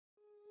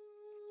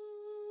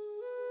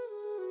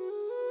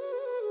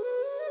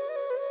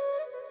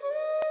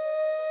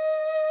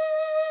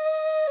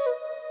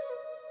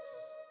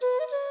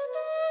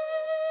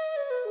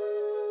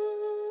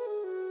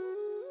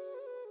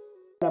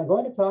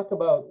going to talk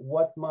about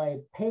what my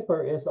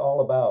paper is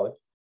all about,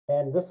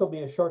 and this will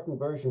be a shortened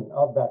version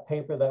of that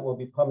paper that will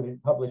be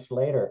published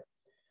later.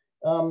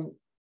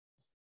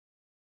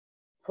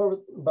 For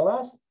the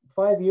last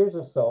 5 years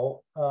or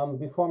so,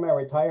 before my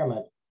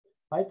retirement,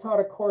 I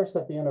taught a course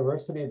at the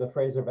University of the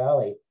Fraser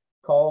Valley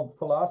called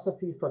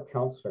Philosophy for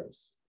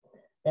Counselors.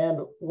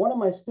 And one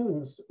of my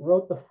students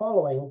wrote the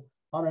following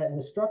on an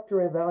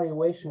instructor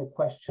evaluation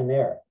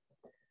questionnaire.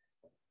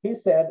 He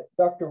said,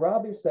 Dr.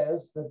 Raabe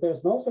says that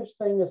there's no such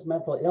thing as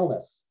mental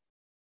illness.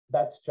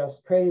 That's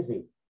just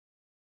crazy.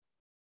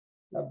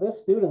 Now, this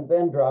student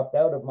then dropped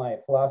out of my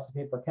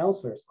Philosophy for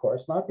Counselors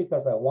course, not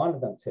because I wanted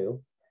them to,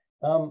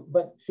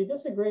 but she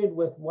disagreed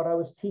with what I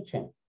was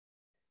teaching.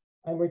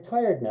 I'm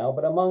retired now,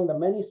 but among the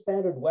many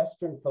standard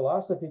Western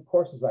philosophy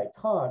courses I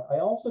taught, I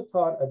also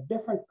taught a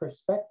different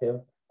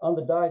perspective on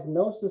the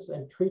diagnosis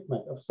and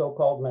treatment of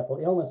so-called mental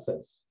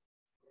illnesses.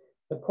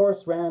 The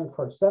course ran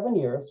for 7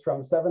 years,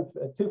 from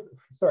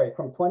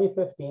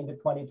 2015 to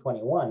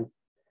 2021,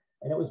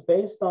 and it was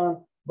based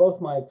on both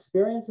my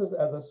experiences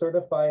as a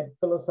certified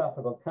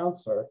philosophical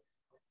counselor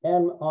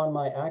and on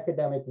my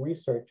academic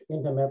research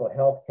into mental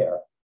health care.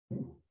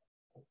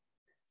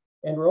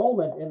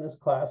 Enrollment in this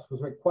class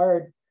was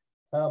required,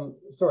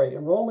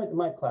 enrollment in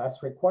my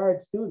class required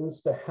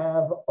students to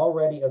have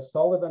already a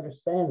solid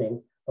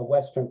understanding of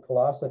Western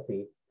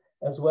philosophy,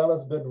 as well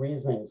as good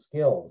reasoning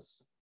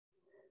skills.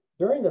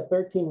 During the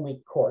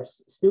 13-week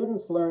course,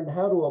 students learned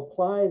how to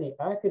apply the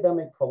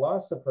academic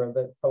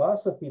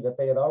philosophy that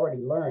they had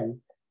already learned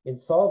in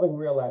solving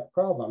real-life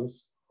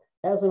problems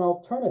as an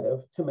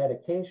alternative to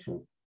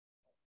medication.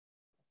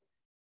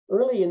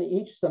 Early in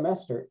each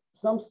semester,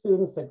 some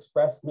students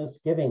expressed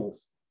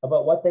misgivings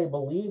about what they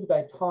believed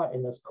I taught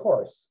in this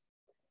course,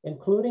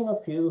 including a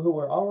few who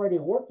were already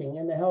working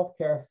in the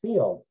healthcare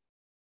field.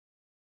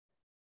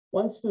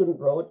 One student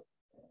wrote,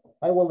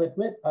 I will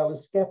admit I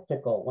was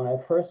skeptical when I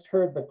first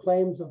heard the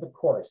claims of the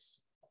course.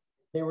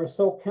 They were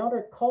so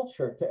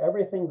counterculture to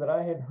everything that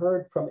I had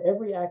heard from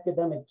every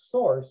academic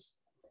source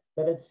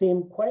that it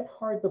seemed quite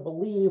hard to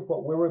believe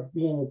what we were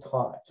being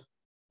taught.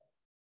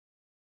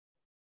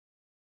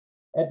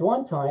 At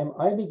one time,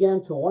 I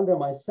began to wonder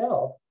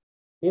myself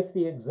if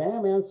the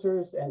exam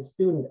answers and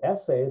student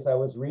essays I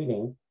was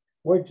reading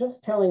were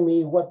just telling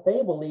me what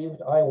they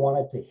believed I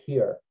wanted to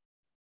hear.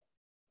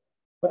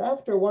 But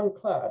after one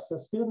class, a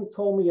student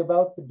told me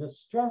about the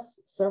distress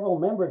several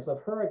members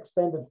of her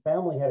extended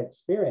family had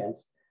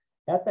experienced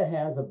at the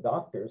hands of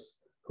doctors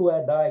who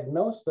had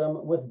diagnosed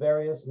them with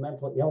various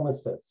mental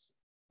illnesses.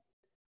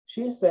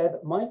 She said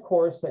my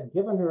course had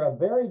given her a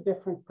very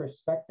different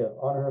perspective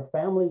on her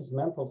family's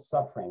mental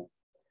suffering.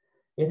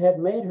 It had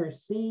made her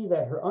see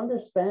that her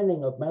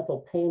understanding of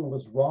mental pain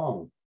was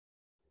wrong.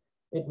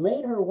 It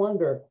made her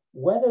wonder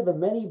whether the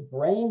many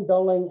brain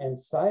dulling and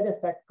side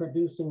effect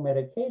producing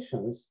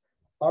medications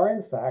are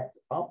in fact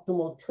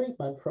optimal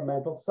treatment for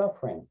mental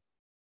suffering,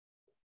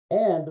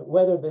 and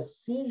whether the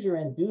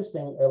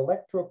seizure-inducing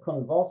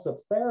electroconvulsive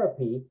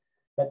therapy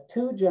that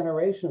 2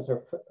 generations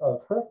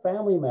of her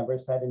family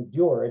members had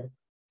endured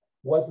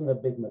wasn't a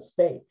big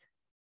mistake.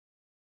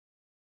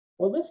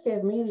 Well, this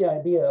gave me the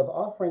idea of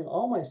offering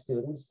all my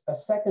students a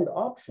second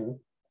option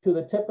to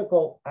the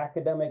typical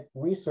academic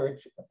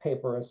research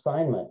paper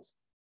assignment.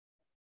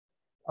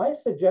 I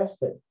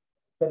suggested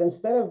that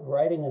instead of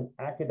writing an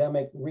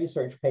academic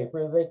research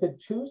paper, they could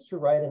choose to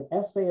write an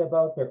essay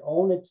about their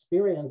own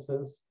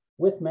experiences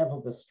with mental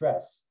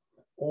distress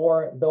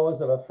or those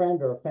of a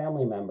friend or a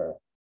family member.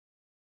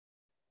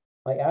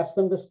 I asked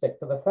them to stick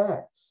to the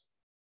facts.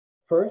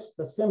 First,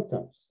 the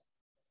symptoms.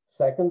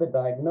 Second, the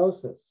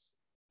diagnosis.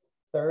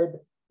 Third,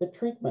 the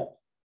treatment.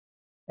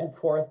 And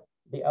fourth,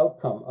 the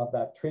outcome of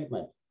that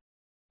treatment.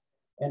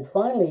 And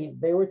finally,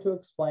 they were to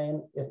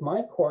explain if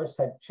my course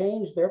had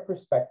changed their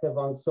perspective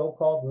on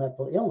so-called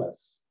mental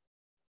illness.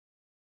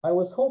 I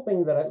was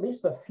hoping that at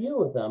least a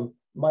few of them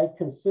might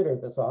consider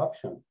this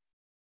option.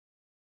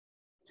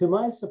 To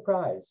my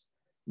surprise,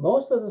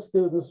 most of the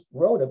students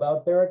wrote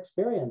about their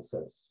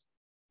experiences.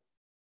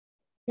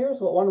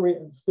 Here's what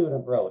one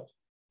student wrote.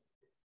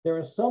 There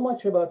is so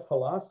much about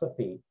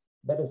philosophy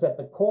that is at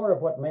the core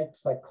of what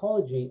makes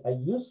psychology a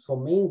useful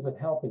means of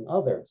helping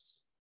others.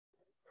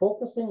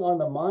 Focusing on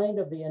the mind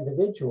of the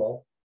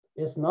individual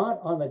is not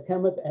on the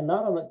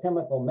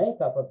chemical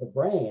makeup of the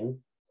brain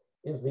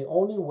is the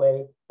only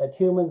way that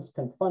humans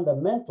can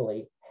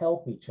fundamentally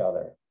help each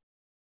other.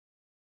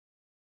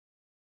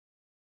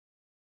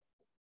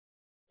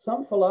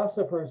 Some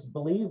philosophers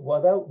believe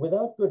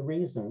without good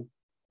reason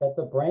that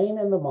the brain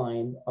and the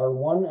mind are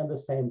one and the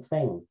same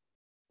thing,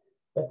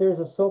 that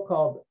there's a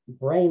so-called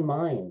brain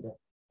mind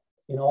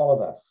in all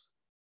of us.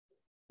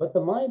 But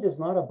the mind is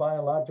not a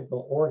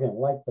biological organ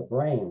like the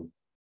brain.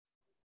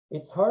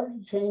 It's harder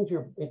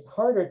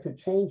to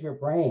change your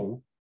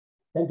brain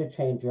than to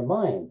change your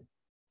mind.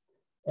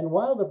 And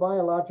while the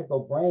biological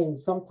brain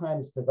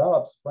sometimes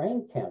develops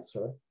brain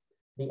cancer,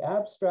 the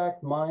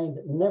abstract mind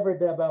never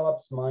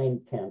develops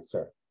mind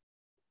cancer.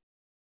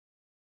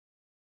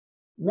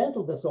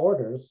 Mental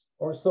disorders,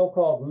 or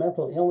so-called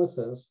mental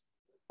illnesses,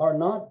 are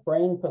not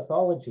brain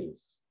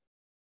pathologies.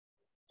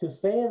 To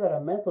say that a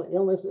mental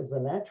illness is a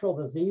natural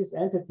disease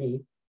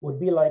entity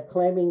would be like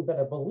claiming that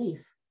a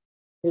belief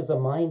is a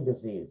mind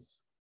disease.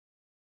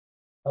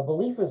 A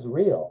belief is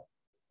real,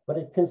 but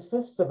it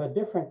consists of a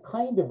different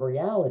kind of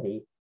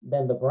reality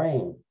than the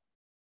brain.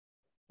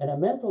 And a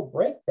mental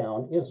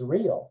breakdown is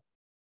real,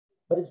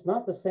 but it's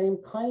not the same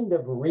kind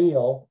of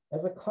real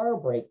as a car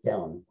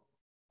breakdown.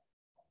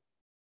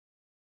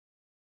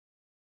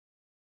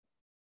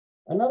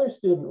 Another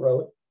student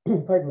wrote,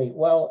 pardon me,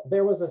 while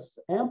there was an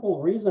ample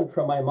reason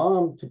for my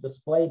mom to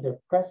display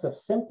depressive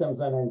symptoms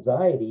and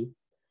anxiety,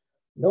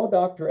 no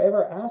doctor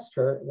ever asked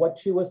her what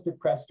she was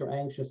depressed or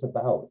anxious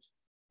about.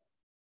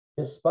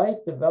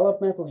 Despite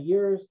developmental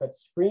years that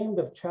screamed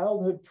of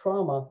childhood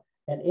trauma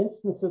and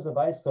instances of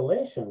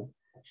isolation,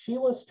 she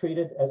was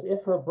treated as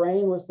if her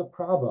brain was the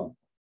problem,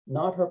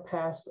 not her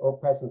past or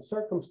present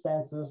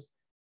circumstances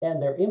and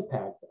their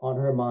impact on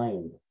her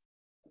mind.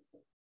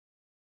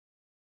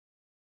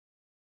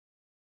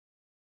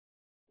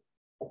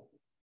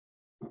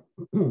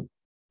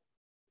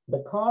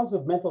 The cause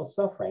of mental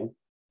suffering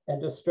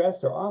and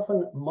distress are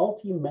often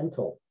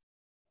multi-mental,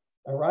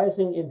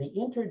 arising in the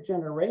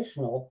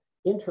intergenerational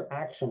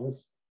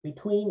interactions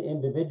between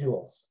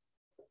individuals,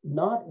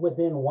 not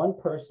within one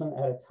person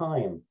at a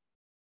time.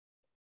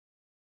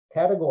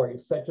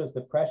 Categories such as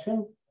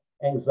depression,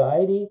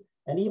 anxiety,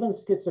 and even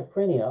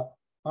schizophrenia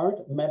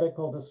aren't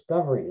medical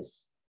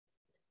discoveries.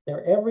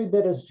 They're every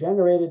bit as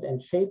generated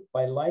and shaped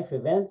by life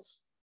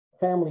events,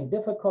 family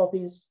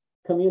difficulties,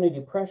 community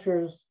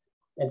pressures,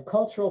 and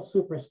cultural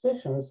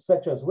superstitions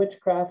such as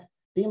witchcraft,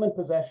 demon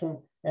possession,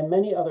 and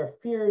many other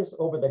fears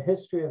over the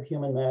history of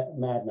human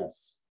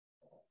madness.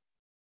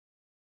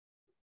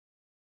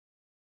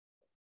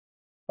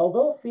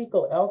 Although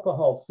fecal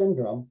alcohol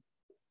syndrome,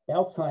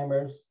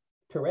 Alzheimer's,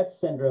 Tourette's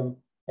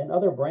syndrome, and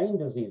other brain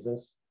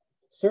diseases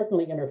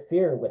certainly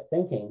interfere with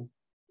thinking,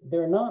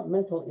 they're not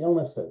mental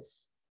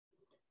illnesses.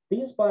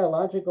 These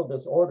biological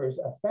disorders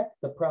affect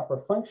the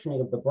proper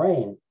functioning of the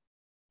brain,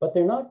 but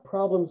they're not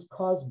problems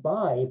caused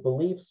by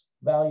beliefs,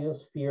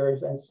 values,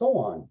 fears, and so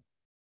on.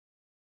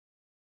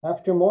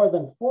 After more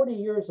than 40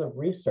 years of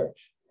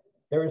research,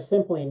 there is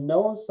simply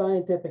no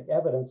scientific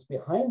evidence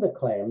behind the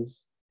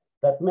claims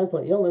that mental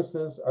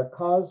illnesses are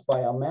caused by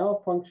a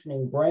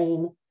malfunctioning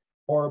brain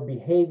or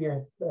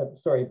behavior,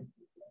 by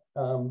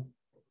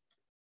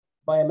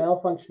a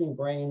malfunctioning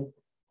brain,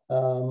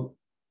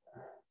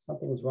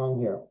 something's wrong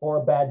here,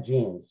 or bad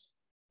genes,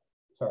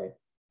 sorry.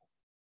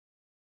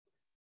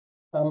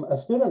 A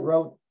student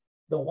wrote,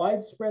 the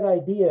widespread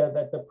idea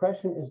that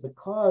depression is the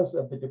cause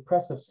of the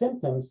depressive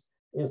symptoms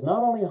is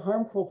not only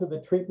harmful to the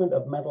treatment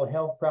of mental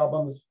health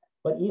problems,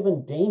 but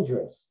even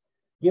dangerous,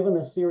 given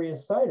the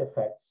serious side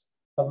effects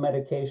of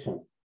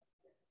medication.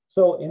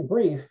 So in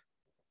brief,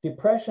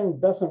 depression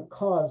doesn't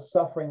cause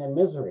suffering and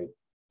misery.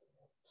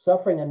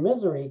 Suffering and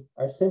misery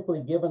are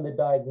simply given the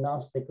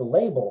diagnostic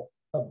label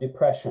of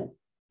depression.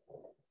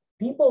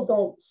 People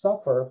don't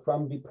suffer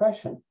from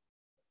depression.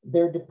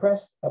 They're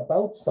depressed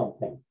about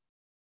something.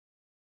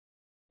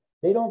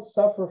 They don't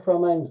suffer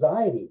from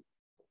anxiety.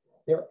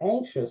 They're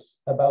anxious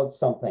about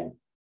something.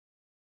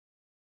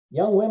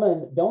 Young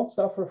women don't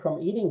suffer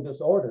from eating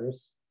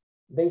disorders.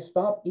 They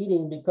stop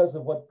eating because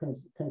of what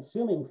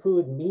consuming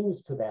food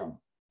means to them.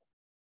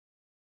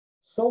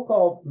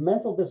 So-called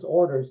mental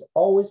disorders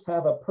always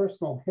have a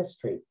personal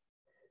history.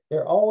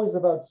 They're always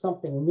about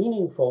something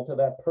meaningful to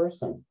that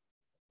person.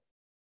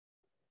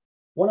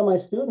 One of my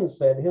students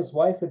said his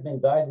wife had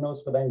been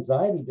diagnosed with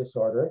anxiety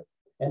disorder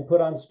and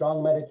put on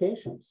strong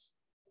medications.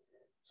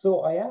 So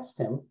I asked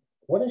him,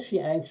 what is she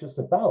anxious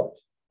about?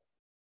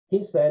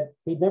 He said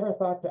he'd never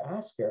thought to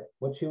ask her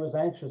what she was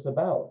anxious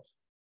about.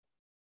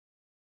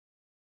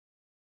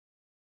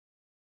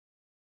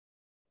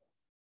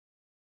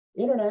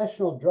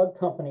 International drug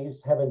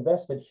companies have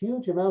invested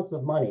huge amounts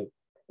of money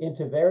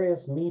into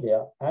various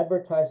media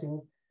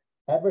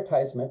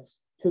advertisements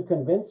to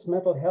convince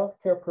mental health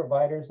care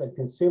providers and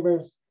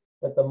consumers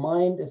that the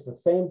mind is the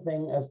same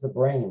thing as the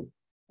brain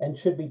and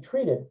should be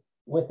treated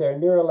with their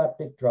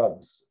neuroleptic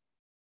drugs.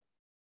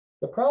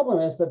 The problem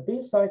is that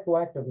these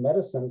psychoactive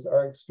medicines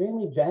are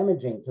extremely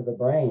damaging to the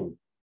brain.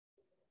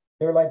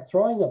 They're like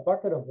throwing a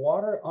bucket of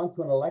water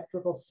onto an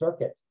electrical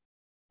circuit.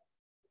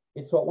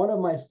 It's what one of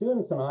my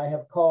students and I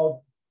have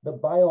called the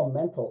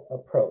biomental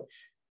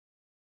approach.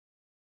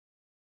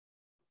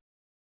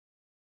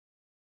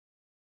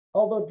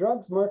 Although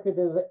drugs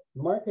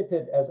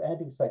marketed as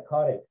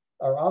antipsychotic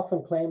are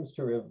often claims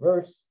to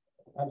reverse,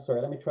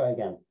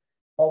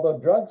 Although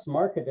drugs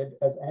marketed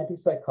as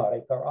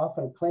antipsychotic are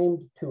often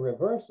claimed to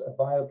reverse a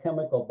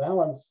biochemical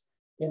balance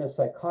in a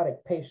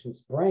psychotic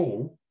patient's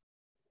brain,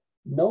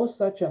 no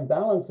such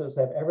imbalances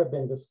have ever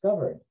been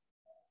discovered.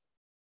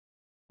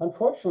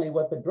 Unfortunately,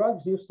 what the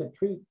drugs used to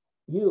treat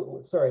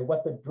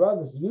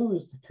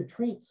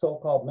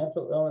so-called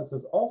mental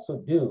illnesses also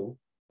do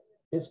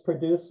is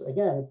produce,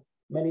 again,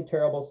 many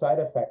terrible side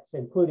effects,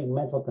 including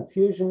mental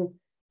confusion,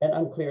 an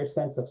unclear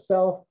sense of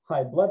self,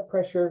 high blood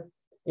pressure,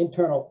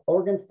 internal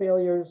organ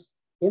failures,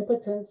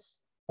 impotence,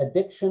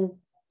 addiction,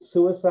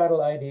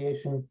 suicidal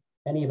ideation,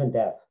 and even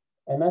death.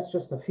 And that's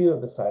just a few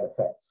of the side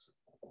effects.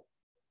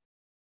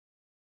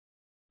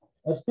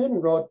 A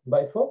student wrote,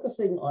 by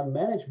focusing on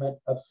management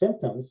of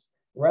symptoms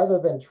rather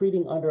than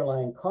treating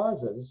underlying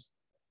causes,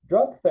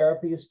 drug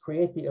therapies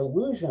create the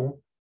illusion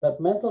that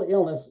mental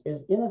illness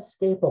is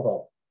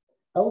inescapable,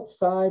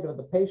 outside of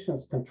the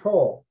patient's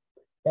control,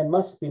 and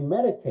must be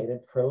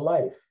medicated for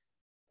life.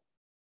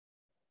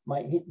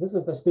 This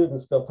is the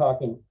student still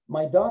talking.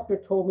 My doctor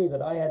told me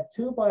that I had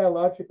two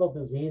biological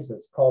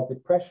diseases called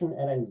depression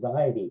and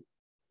anxiety.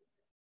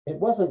 It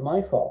wasn't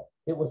my fault.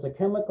 It was a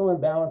chemical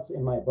imbalance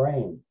in my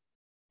brain.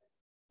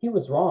 He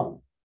was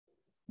wrong.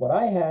 What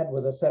I had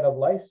was a set of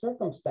life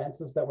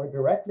circumstances that were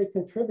directly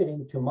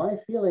contributing to my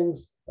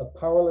feelings of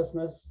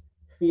powerlessness,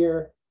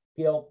 fear,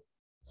 guilt,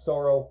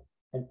 sorrow,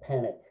 and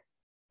panic.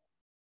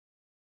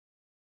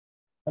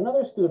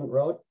 Another student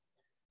wrote,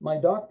 my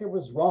doctor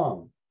was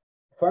wrong.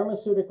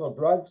 Pharmaceutical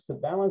drugs to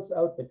balance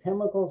out the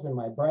chemicals in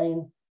my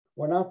brain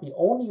were not the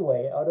only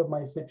way out of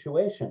my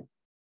situation.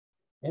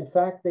 In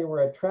fact, they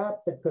were a trap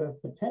that could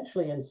have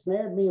potentially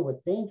ensnared me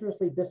with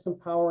dangerously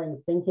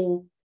disempowering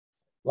thinking,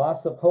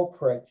 loss of hope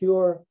for a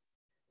cure,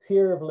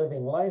 fear of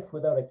living life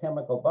without a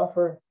chemical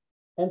buffer,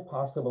 and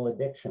possible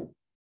addiction.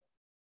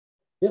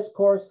 This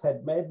course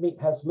has made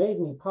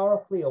me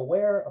powerfully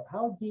aware of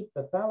how deep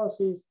the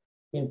fallacies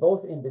in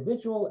both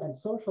individual and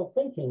social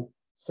thinking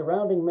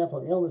surrounding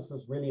mental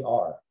illnesses really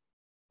are.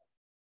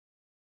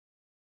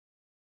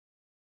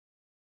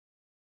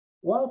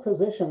 While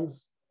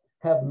physicians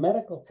have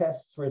medical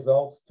tests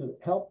results to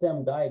help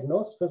them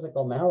diagnose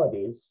physical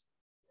maladies,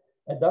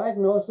 a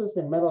diagnosis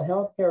in mental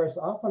health care is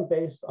often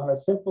based on a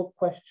simple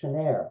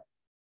questionnaire.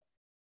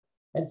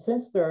 And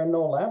since there are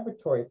no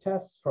laboratory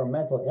tests for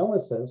mental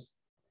illnesses,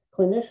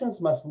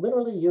 clinicians must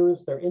literally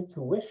use their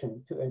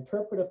intuition to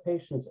interpret a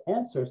patient's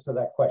answers to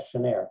that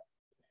questionnaire,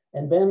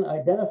 and then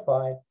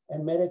identify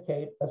and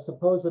medicate a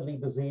supposedly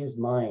diseased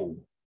mind.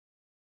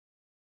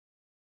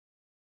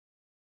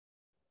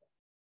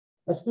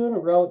 A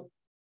student wrote,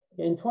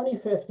 in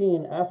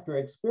 2015, after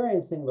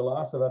experiencing the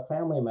loss of a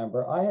family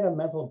member, I had a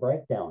mental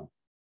breakdown.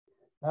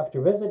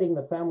 After visiting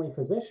the family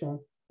physician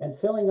and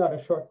filling out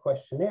a short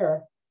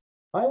questionnaire,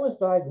 I was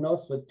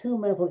diagnosed with two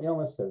mental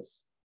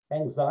illnesses,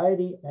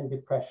 anxiety and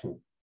depression.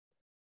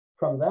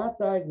 From that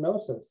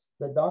diagnosis,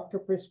 the doctor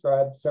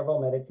prescribed several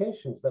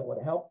medications that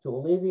would help to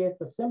alleviate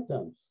the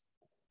symptoms.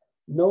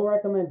 No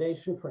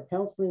recommendation for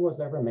counseling was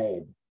ever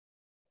made.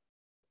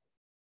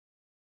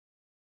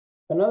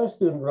 Another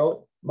student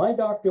wrote, my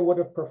doctor would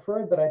have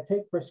preferred that I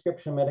take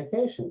prescription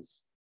medications.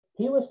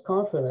 He was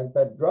confident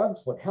that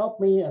drugs would help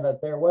me and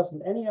that there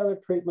wasn't any other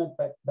treatment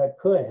that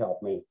could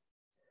help me.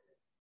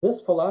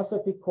 This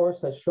philosophy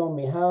course has shown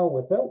me how,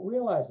 without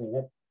realizing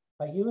it,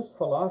 I used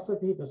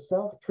philosophy to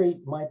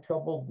self-treat my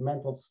troubled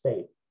mental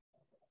state.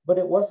 But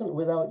it wasn't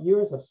without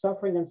years of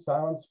suffering and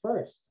silence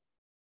first.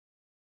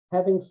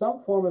 Having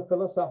some form of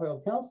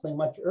philosophical counseling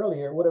much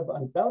earlier would have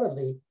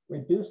undoubtedly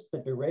reduced the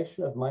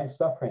duration of my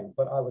suffering,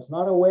 but I was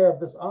not aware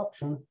of this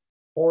option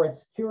or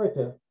its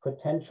curative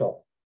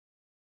potential.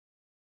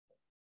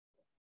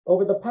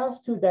 Over the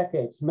past 2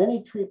 decades,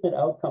 many treatment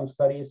outcome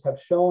studies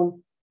have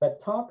shown that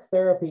talk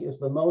therapy is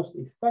the most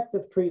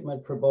effective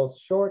treatment for both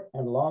short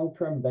and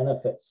long-term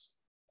benefits.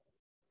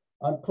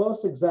 On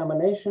close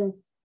examination,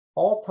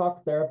 all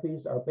talk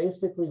therapies are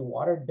basically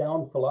watered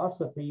down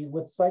philosophy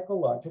with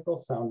psychological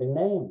sounding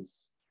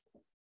names.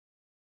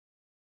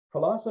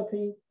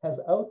 Philosophy has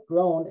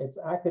outgrown its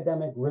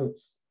academic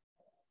roots.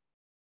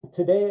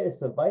 Today,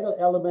 it's a vital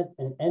element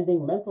in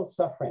ending mental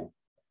suffering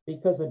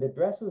because it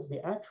addresses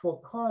the actual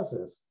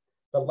causes,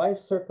 the life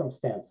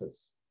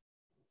circumstances.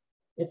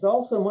 It's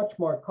also much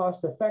more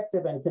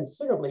cost-effective and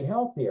considerably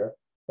healthier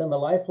than the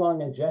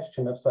lifelong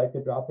ingestion of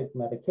psychotropic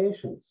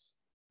medications.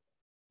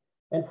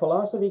 And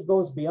philosophy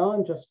goes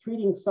beyond just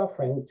treating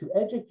suffering to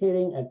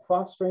educating and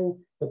fostering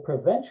the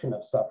prevention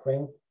of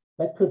suffering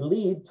that could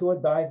lead to a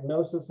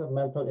diagnosis of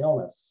mental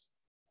illness.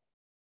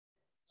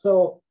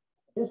 So,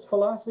 is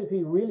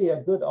philosophy really a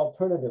good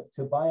alternative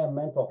to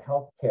biomental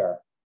health care?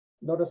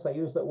 Notice I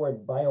use that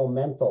word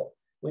biomental,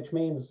 which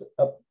means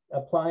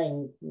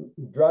applying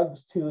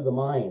drugs to the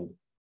mind.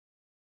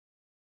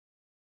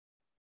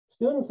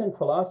 Students in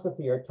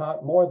philosophy are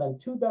taught more than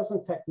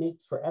 24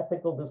 techniques for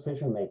ethical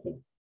decision-making.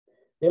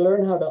 They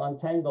learn how to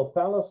untangle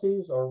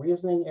fallacies or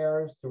reasoning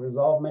errors to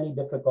resolve many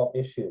difficult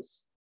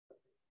issues.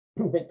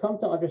 They come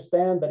to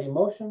understand that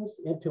emotions,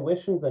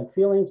 intuitions, and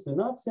feelings do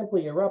not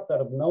simply erupt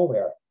out of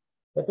nowhere,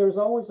 but there's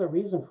always a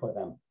reason for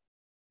them.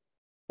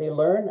 They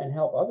learn and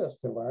help others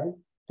to learn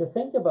to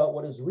think about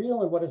what is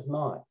real and what is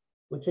not,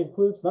 which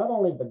includes not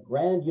only the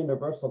grand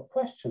universal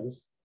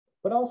questions,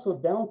 but also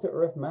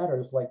down-to-earth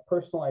matters like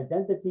personal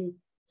identity,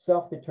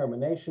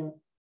 self-determination,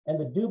 and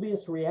the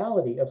dubious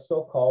reality of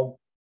so-called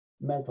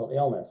mental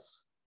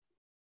illness.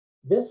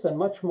 This and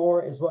much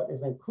more is what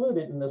is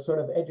included in the sort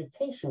of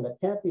education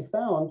that can't be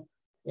found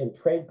in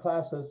trade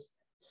classes,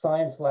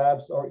 science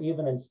labs, or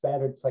even in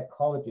standard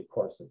psychology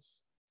courses.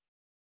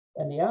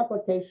 and the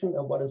application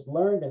of what is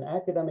learned in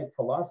academic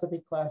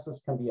philosophy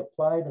classes can be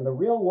applied in the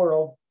real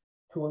world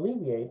to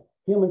alleviate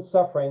human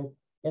suffering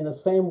in the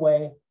same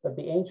way that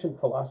the ancient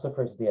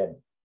philosophers did.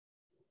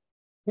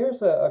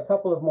 Here's a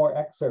couple of more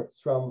excerpts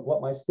from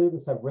what my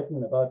students have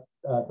written about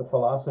the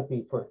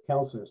philosophy for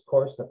counselors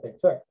course that they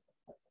took.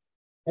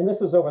 And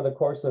this is over the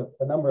course of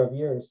a number of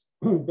years,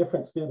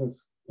 different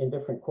students in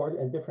different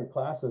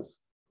classes.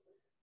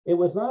 It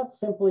was not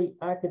simply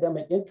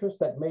academic interest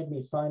that made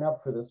me sign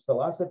up for this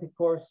philosophy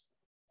course.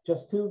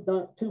 Just two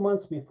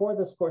months before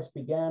this course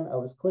began, I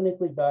was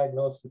clinically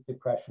diagnosed with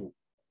depression.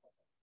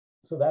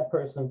 So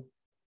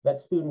that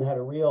student had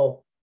a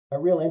real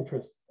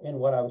interest in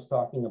what I was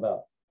talking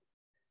about.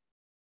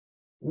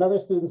 Another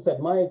student said,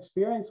 my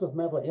experience with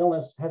mental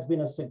illness has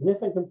been a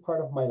significant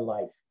part of my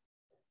life.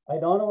 I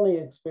not only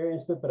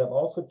experienced it, but I've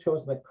also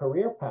chosen a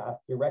career path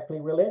directly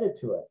related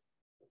to it.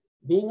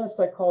 Being a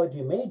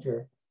psychology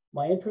major,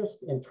 my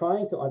interest in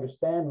trying to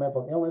understand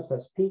mental illness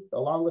has peaked,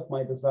 along with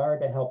my desire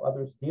to help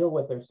others deal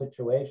with their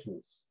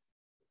situations.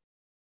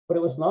 But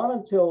it was not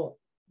until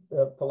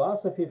the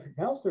Philosophy for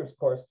Counselors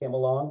course came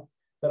along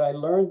that I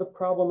learned the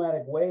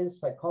problematic ways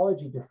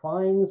psychology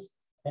defines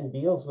and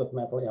deals with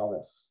mental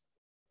illness.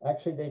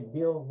 Actually, they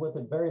deal with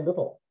it very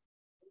little.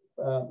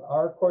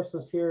 Our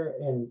courses here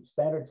in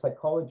standard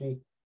psychology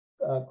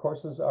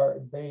courses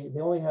they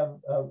only have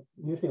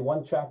usually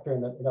one chapter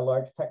in a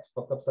large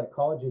textbook of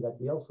psychology that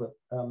deals with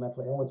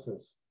mental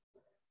illnesses.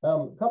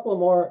 A couple of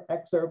more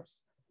excerpts.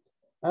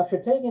 After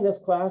taking this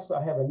class,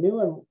 I have a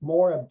new and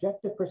more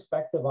objective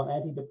perspective on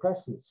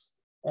antidepressants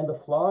and the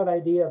flawed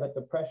idea that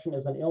depression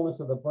is an illness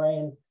of the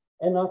brain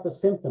and not the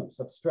symptoms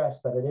of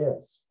stress that it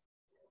is.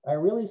 I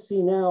really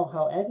see now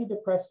how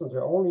antidepressants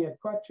are only a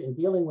crutch in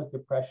dealing with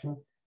depression,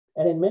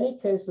 and in many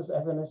cases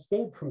as an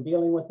escape from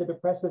dealing with the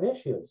depressive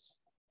issues.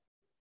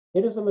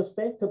 It is a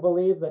mistake to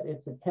believe that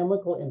it's a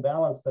chemical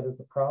imbalance that is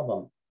the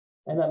problem,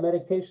 and that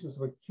medications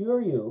will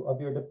cure you of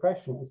your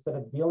depression instead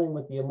of dealing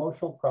with the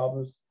emotional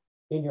problems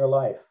in your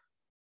life.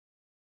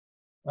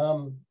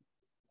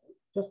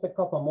 Just a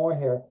couple more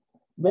here.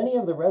 Many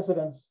of the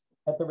residents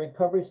at the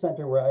recovery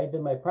center where I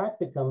did my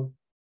practicum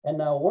and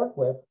now work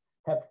with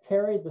have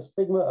carried the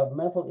stigma of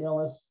mental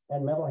illness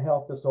and mental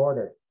health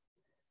disorder.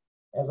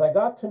 As I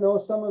got to know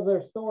some of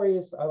their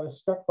stories, I was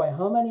struck by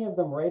how many of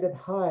them rated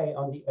high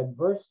on the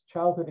adverse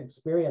childhood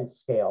experience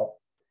scale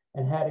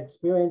and had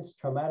experienced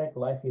traumatic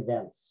life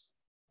events.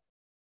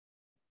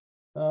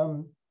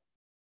 And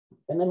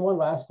then one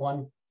last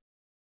one.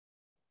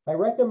 I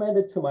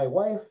recommended to my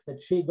wife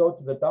that she go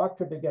to the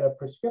doctor to get a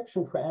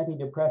prescription for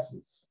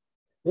antidepressants.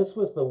 This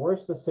was the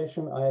worst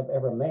decision I have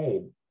ever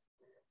made.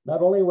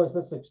 Not only was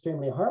this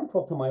extremely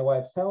harmful to my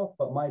wife's health,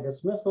 but my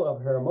dismissal of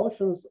her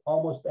emotions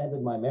almost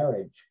ended my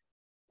marriage.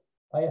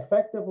 I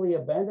effectively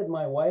abandoned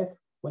my wife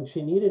when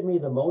she needed me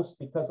the most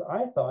because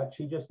I thought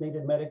she just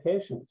needed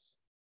medications.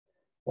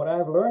 What I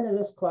have learned in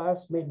this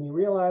class made me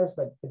realize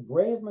that the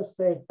grave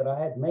mistake that I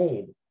had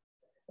made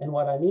and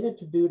what I needed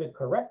to do to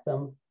correct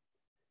them,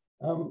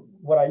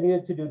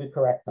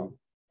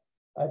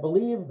 I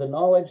believe the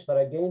knowledge that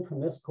I gained from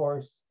this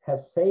course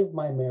has saved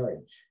my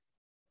marriage,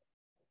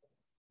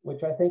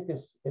 which I think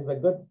is a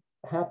good,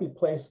 happy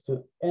place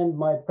to end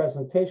my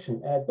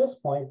presentation. And at this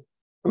point,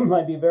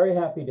 I'd be very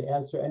happy to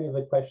answer any of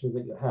the questions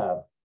that you have.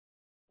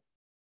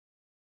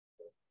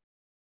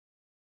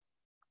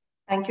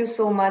 Thank you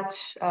so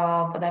much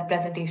for that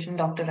presentation,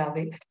 Dr.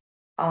 Raabe.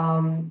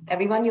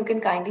 Everyone, you can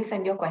kindly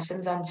send your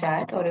questions on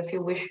chat, or if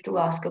you wish to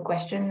ask a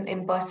question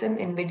in person,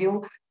 in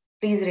video,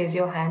 please raise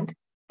your hand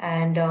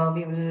and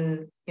we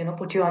will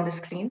put you on the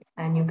screen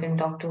and you can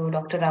talk to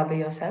Dr. Raabe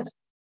yourself.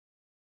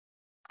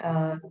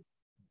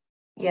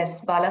 Yes,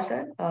 Bala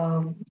sir,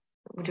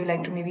 would you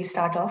like to maybe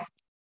start off?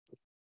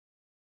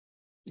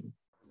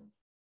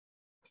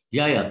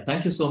 Yeah.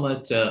 Thank you so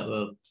much,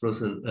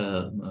 Professor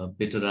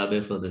Peter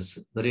Raabe, for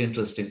this very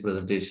interesting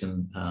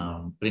presentation,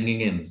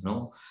 bringing in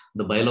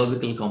the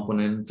biological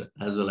component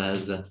as well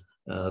as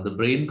the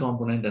brain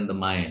component and the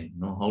mind.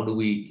 How do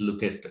we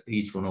look at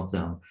each one of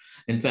them?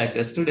 In fact,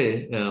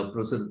 yesterday,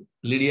 Professor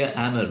Lydia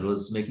Ammer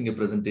was making a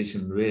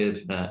presentation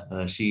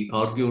where she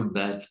argued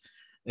that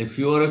if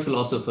you are a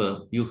philosopher,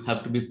 you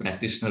have to be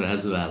practitioner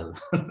as well,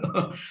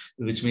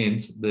 which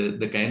means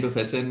the kind of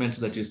assignments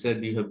that you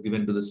said you have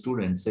given to the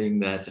students,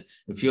 saying that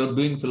if you're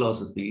doing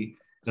philosophy,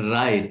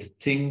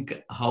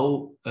 think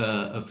how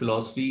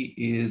philosophy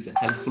is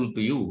helpful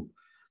to you,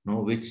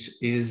 which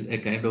is a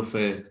kind of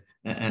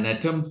an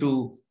attempt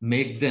to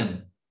make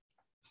them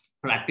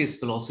practice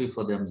philosophy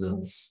for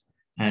themselves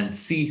and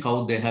see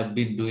how they have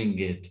been doing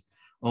it,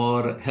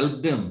 or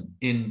help them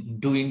in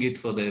doing it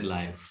for their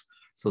life.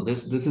 So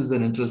this is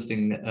an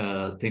interesting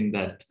thing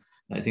that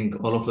I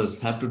think all of us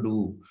have to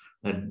do,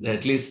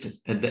 at least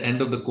at the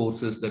end of the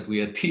courses that we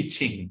are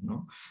teaching,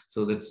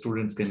 so that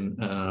students can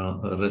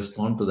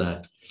respond to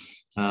that.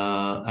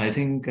 I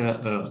think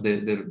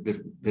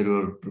there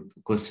were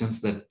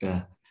questions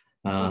that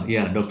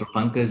Yeah, Dr.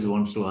 Pankaj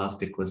wants to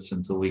ask a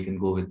question, so we can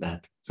go with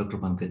that. Dr.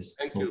 Pankaj.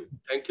 Thank you.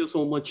 Thank you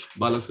so much,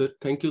 Bala sir.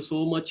 Thank you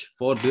so much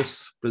for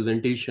this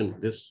presentation,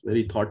 this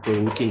very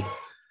thought-provoking.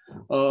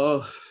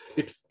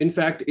 In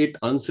fact, it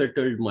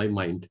unsettled my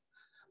mind.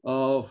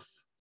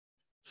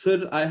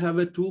 Sir, I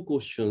have two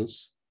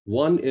questions.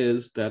 One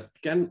is that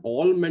can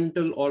all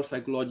mental or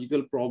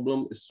psychological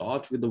problems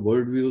start with the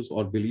worldviews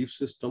or belief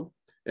system?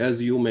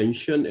 As you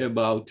mentioned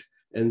about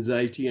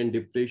anxiety and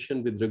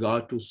depression with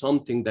regard to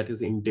something that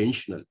is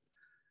intentional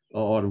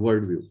or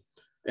worldview.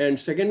 And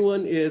second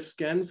one is,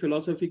 can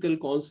philosophical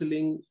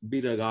counseling be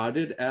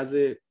regarded as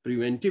a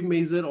preventive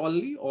measure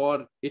only,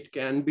 or it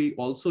can be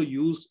also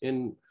used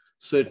in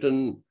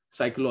certain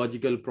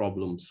psychological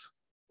problems?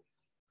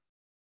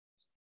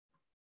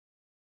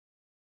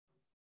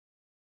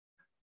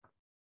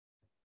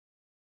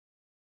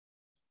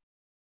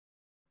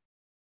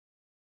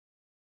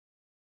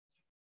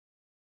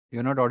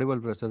 You're not audible,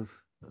 Professor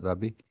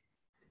Raabe.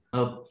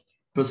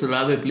 Professor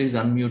Raabe, please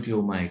unmute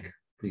your mic,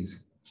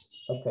 please.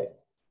 Okay,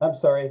 I'm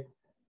sorry.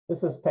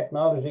 This is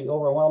technology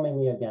overwhelming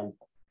me again.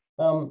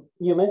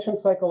 You mentioned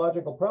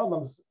psychological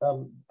problems.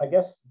 I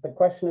guess the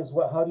question is,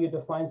 how do you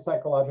define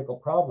psychological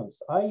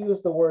problems? I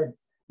use the word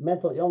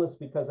mental illness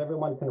because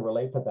everyone can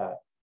relate to that.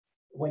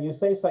 When you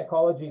say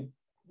psychology,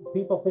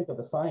 people think of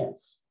the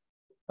science.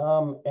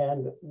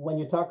 And when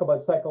you talk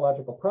about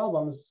psychological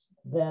problems,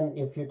 then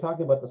if you're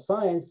talking about the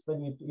science,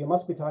 then you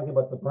must be talking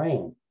about the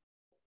brain,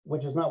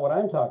 which is not what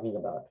I'm talking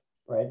about,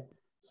 right?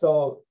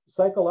 So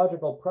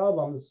psychological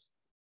problems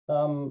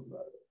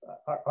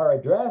are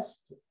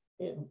addressed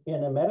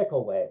in a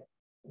medical way,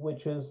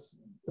 which is,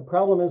 the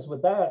problem is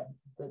with that,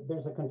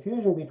 there's a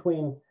confusion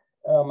between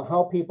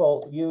how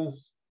people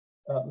use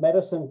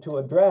medicine to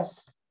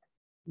address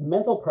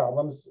mental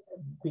problems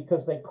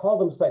because they call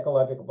them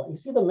psychological. You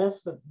see the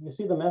mess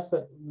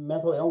that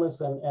mental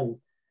illness and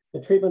the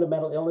treatment of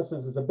mental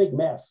illnesses is a big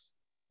mess,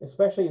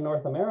 especially in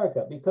North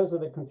America, because of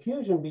the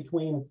confusion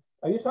between,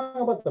 are you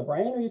talking about the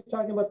brain or are you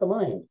talking about the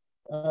mind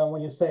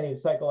when you say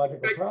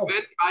psychological problems?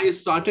 When I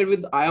started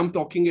with, I am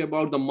talking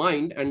about the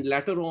mind, and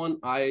later on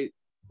I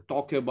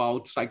talk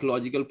about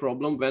psychological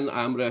problem when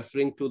I am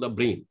referring to the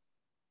brain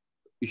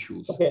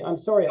issues. Okay, I'm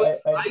sorry.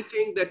 I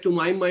think that to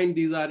my mind,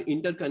 these are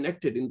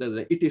interconnected.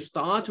 It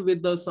starts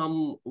with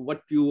some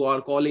what you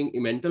are calling a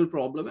mental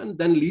problem, and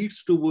then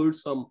leads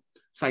towards some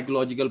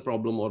psychological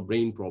problem or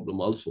brain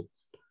problem also.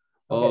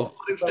 Okay.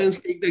 For instance,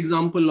 take the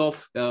example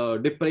of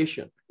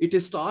depression. It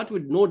starts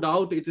with, no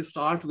doubt, it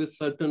starts with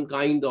certain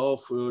kind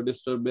of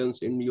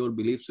disturbance in your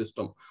belief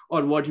system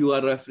or what you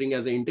are referring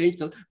as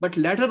intentional. But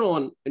later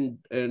on, in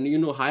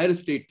higher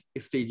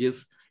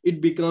stages,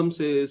 it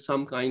becomes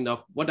some kind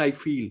of what I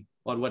feel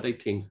or what I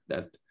think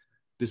that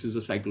this is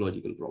a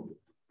psychological problem.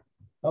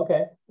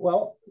 Okay,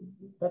 well,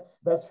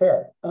 that's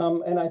fair.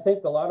 And I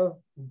think a lot of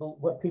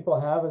what people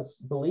have is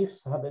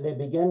beliefs, how they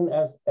begin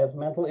as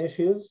mental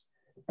issues,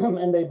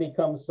 and they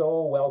become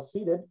so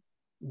well-seated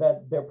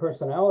that their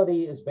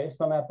personality is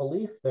based on that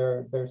belief,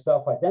 their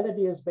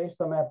self-identity is based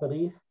on that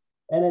belief,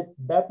 and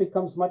that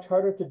becomes much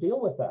harder to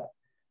deal with that.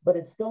 But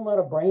it's still not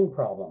a brain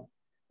problem.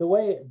 The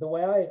way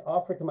I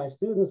offer to my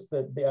students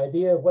the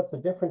idea of what's the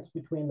difference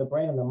between the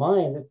brain and the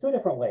mind, in two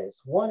different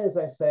ways. One is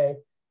I say,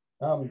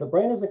 the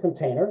brain is a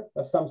container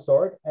of some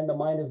sort, and the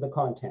mind is the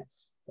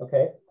contents,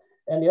 okay?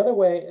 And the other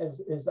way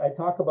is I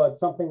talk about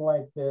something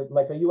like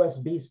a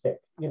USB stick,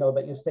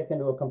 that you stick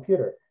into a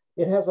computer.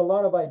 It has a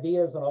lot of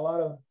ideas and a lot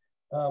of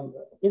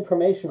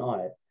information on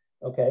it,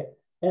 okay?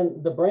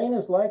 And the brain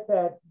is like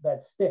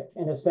that stick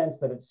in a sense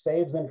that it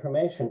saves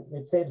information,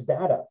 it saves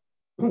data.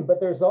 But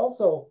there's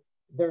also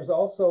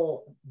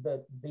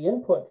the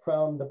input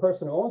from the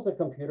person who owns the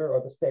computer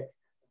or the stick,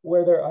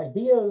 where their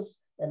ideas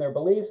and their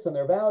beliefs and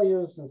their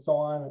values and so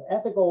on,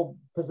 ethical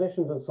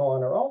positions and so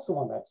on, are also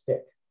on that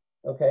stick,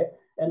 okay?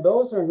 And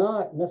those are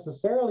not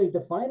necessarily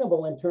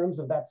definable in terms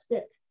of that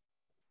stick.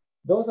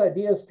 Those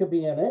ideas could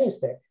be in any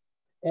stick.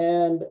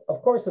 And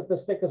of course, if the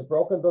stick is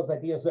broken, those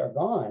ideas are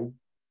gone.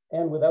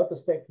 And without the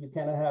stick, you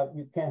can't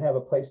have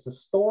a place to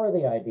store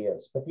the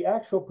ideas. But the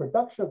actual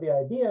production of the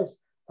ideas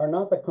are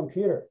not the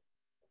computer.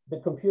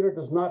 The computer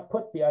does not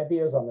put the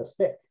ideas on the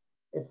stick.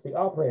 It's the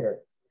operator.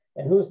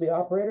 And who's the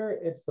operator?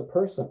 It's the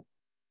person.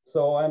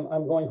 So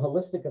I'm going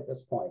holistic at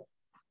this point,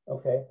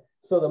 okay?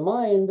 So the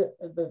mind,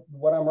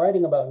 what I'm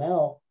writing about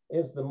now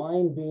is the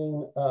mind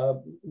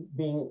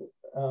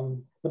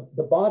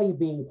the body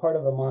being part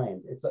of the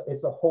mind. It's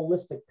a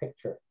holistic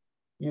picture.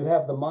 You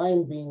have the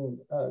mind being,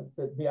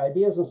 the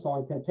ideas and so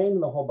on contained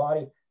in the whole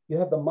body. You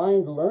have the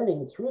mind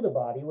learning through the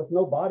body. With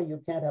no body, you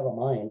can't have a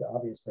mind,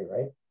 obviously,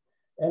 right?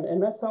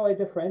 And that's how I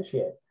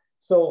differentiate.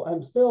 So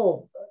I'm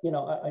still,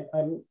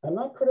 I'm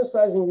not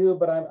criticizing you,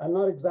 but I'm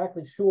not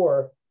exactly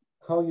sure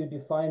how you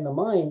define the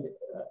mind,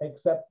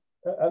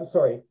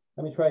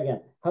 let me try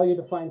again. How you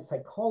define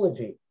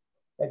psychology,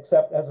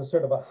 except as a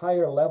sort of a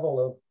higher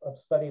level of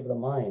study of the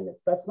mind.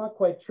 That's not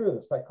quite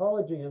true.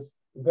 Psychology is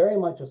very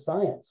much a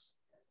science.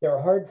 There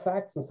are hard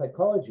facts in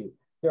psychology.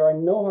 There are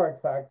no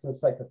hard facts in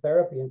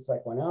psychotherapy and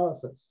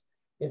psychoanalysis.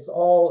 It's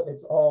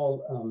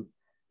all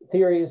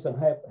theories and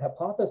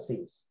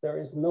hypotheses. There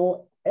is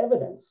no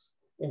evidence.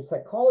 In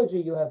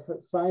psychology, you have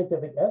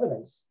scientific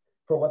evidence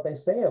for what they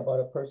say about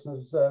a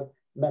person's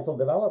mental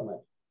development.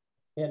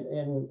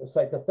 In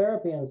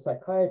psychotherapy and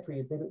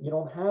psychiatry, you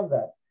don't have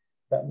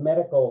that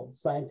medical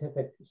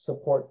scientific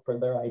support for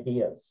their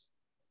ideas.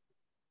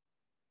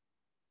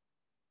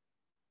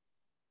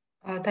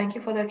 Thank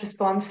you for that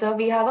response, sir.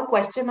 We have a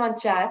question on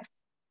chat.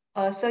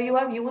 Sir, you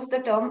have used the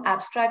term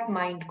abstract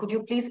mind. Could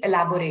you please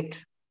elaborate?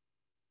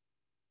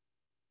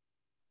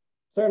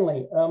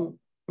 Certainly.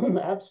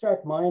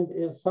 Abstract mind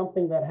is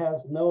something that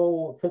has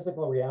no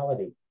physical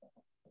reality.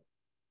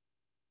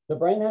 The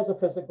brain has a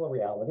physical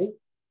reality.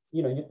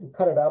 You know, you can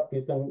cut it up.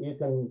 You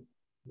can,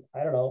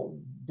 I don't know,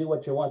 do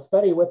what you want,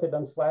 study with it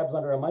on slabs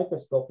under a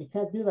microscope. You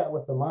can't do that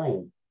with the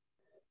mind.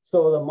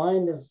 So the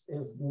mind is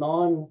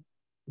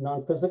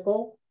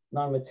non-physical,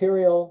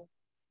 non-material.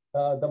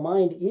 The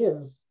mind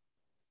is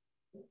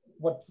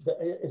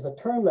is a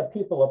term that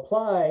people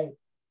apply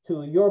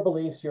to your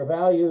beliefs, your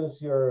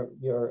values, your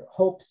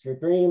hopes, your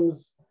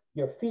dreams,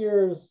 your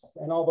fears,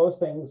 and all those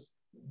things.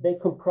 They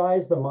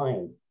comprise the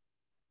mind.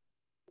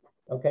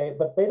 Okay,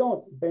 but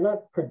they're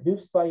not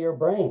produced by your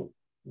brain.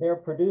 They're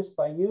produced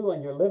by you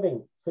and your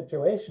living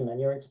situation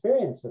and your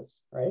experiences,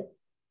 right?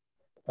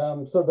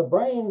 So the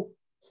brain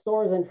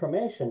stores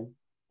information.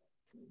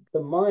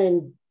 The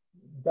mind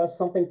does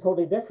something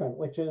totally different,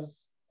 which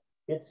is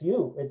it's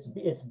you.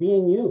 It's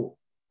being you.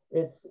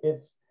 It's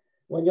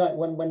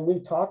when we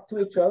talk to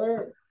each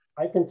other,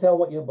 I can tell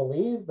what you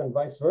believe, and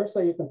vice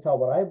versa. You can tell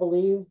what I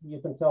believe.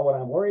 You can tell what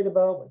I'm worried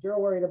about, what you're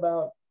worried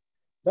about.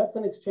 That's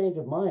an exchange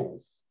of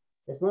minds.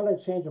 It's not an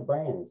exchange of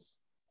brains.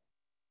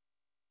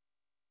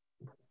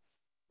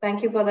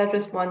 Thank you for that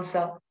response,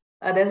 sir.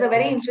 There's a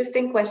very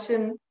interesting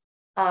question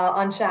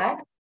on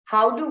chat.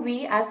 How do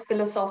we as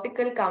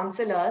philosophical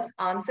counselors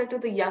answer to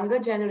the younger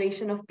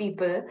generation of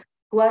people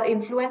who are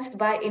influenced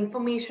by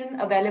information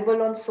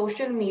available on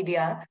social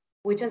media,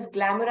 which has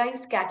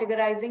glamorized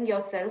categorizing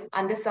yourself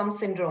under some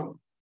syndrome?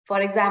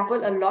 For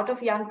example, a lot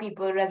of young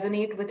people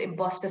resonate with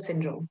imposter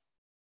syndrome.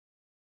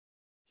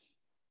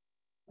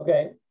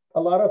 Okay, a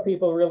lot of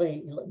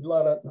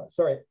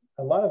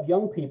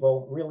young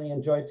people really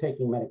enjoy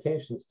taking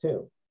medications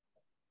too,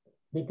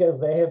 because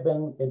they have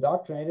been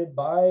indoctrinated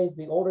by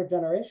the older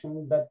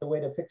generation that the way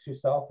to fix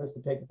yourself is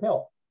to take a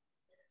pill.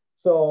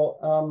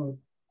 So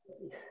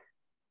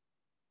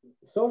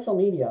social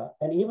media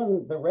and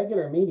even the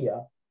regular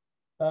media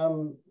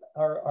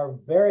are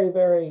very,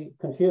 very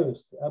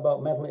confused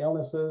about mental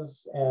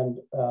illnesses and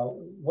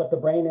what the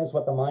brain is,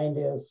 what the mind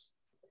is.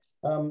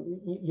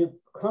 You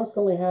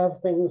constantly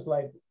have things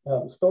like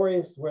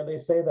stories where they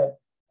say that,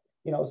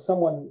 you know,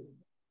 someone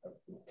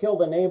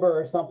killed a neighbor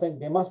or something,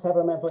 they must have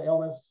a mental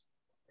illness,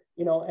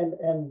 you know,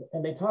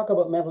 and they talk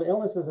about mental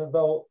illnesses as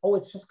though, oh,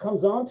 it just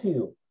comes on to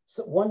you.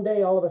 So one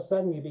day, all of a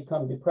sudden you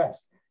become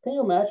depressed. Can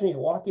you imagine you're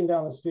walking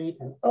down the street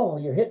and, oh,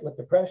 you're hit with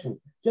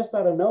depression just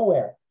out of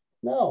nowhere?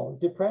 No,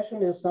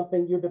 depression is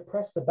something, you're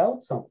depressed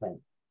about something.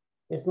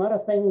 It's not a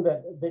thing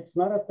that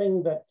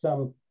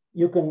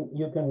you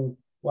can,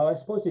 well, I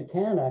suppose you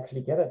can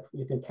actually get it,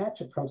 you can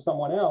catch it from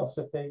someone else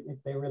if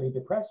they really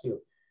depress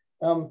you.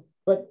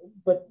 But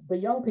the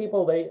young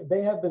people,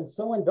 they have been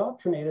so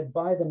indoctrinated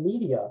by the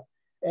media,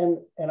 and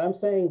I'm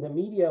saying the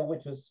media,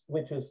 which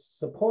is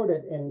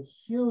supported in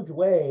huge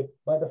way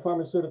by the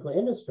pharmaceutical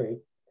industry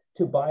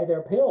to buy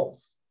their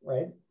pills,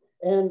 right?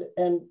 And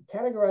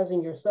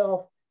categorizing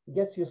yourself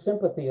gets you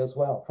sympathy as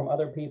well from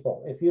other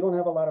people. If you don't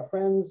have a lot of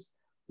friends,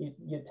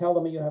 you tell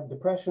them you have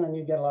depression and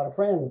you get a lot of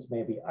friends,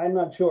 maybe. I'm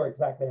not sure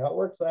exactly how it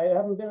works. I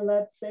haven't been in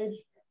that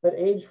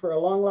age for a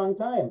long, long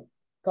time,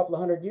 a couple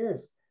of 100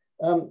 years.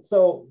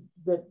 So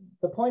the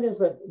point is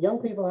that young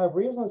people have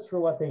reasons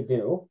for what they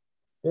do.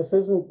 This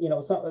isn't, you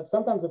know,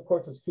 sometimes, of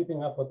course, it's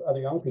keeping up with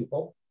other young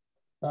people.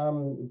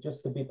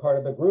 Just to be part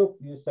of the group,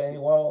 you say,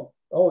 well,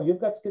 oh,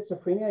 you've got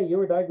schizophrenia, you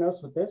were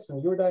diagnosed with this,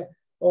 and you were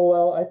oh,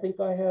 well, I think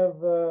I have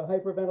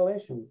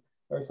hyperventilation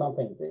or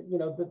something. You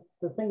know,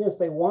 the thing is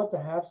they want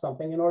to have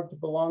something in order to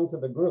belong to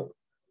the group.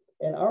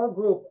 And our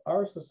group,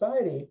 our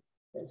society,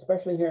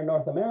 especially here in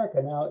North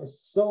America now, is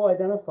so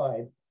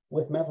identified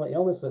with mental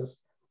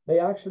illnesses. They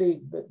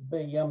actually,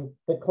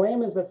 the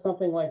claim is that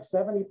something like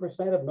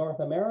 70% of North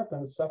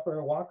Americans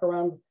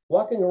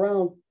walking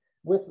around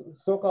with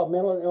so-called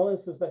mental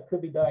illnesses that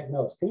could be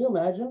diagnosed. Can you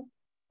imagine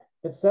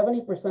that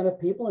 70% of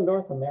people in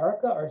North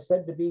America are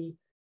said to be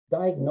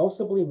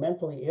diagnosably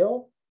mentally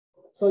ill?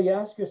 So you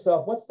ask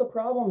yourself, what's the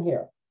problem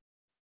here?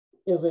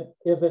 Is it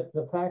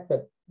the fact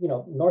that, you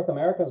know, North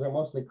Americans are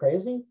mostly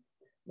crazy?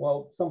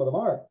 Well, some of them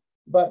are.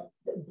 But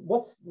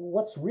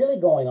what's really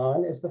going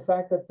on is the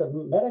fact that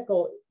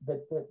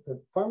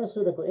the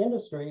pharmaceutical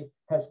industry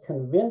has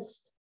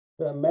convinced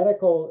the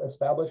medical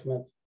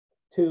establishment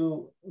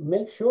to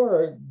make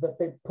sure that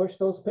they push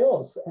those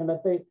pills, and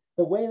that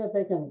the way that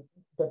they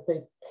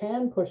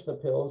can push the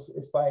pills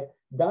is by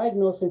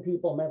diagnosing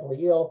people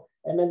mentally ill,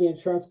 and then the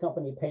insurance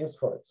company pays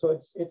for it. So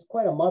it's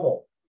quite a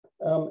muddle.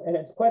 And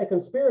it's quite a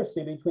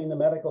conspiracy between the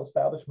medical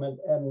establishment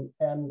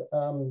and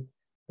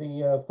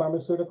the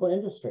pharmaceutical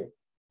industry.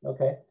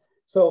 Okay,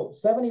 so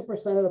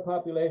 70% of the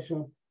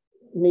population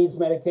needs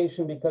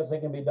medication because they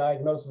can be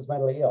diagnosed as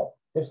mentally ill.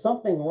 There's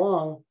something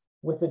wrong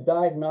with the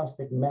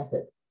diagnostic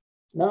method,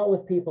 not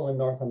with people in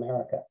North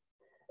America.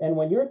 And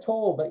when you're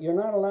told that you're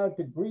not allowed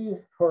to grieve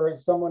for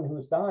someone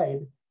who's died,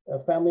 a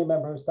family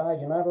member who's died,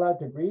 you're not allowed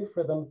to grieve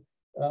for them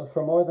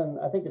for more than,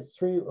 I think it's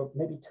 3 or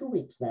maybe 2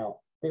 weeks now.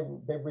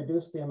 They've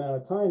reduced the amount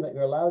of time that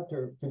you're allowed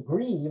to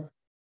grieve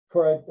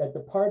for a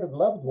departed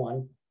loved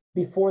one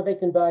before they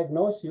can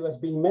diagnose you as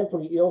being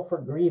mentally ill for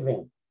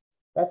grieving.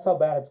 That's how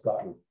bad it's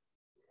gotten.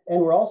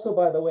 And we're also,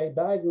 by the way,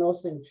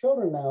 diagnosing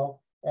children now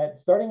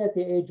starting at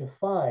the age of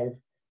 5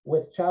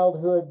 with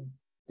childhood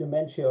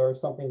dementia or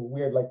something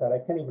weird like that. I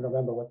can't even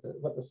remember what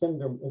the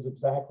syndrome is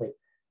exactly.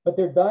 But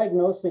they're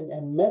diagnosing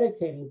and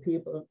medicating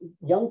people,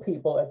 young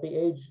people at the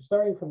age,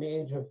 starting from the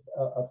age of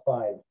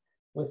 5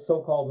 with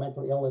so-called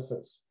mental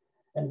illnesses.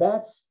 And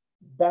that's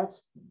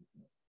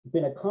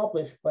been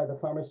accomplished by the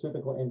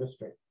pharmaceutical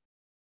industry.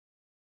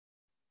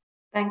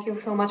 Thank you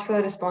so much for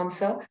your response,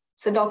 sir.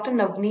 So Dr.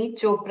 Navneet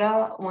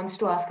Chopra wants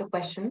to ask a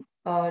question.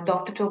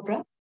 Dr.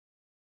 Chopra?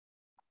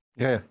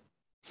 Yeah.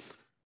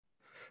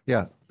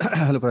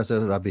 Hello, Professor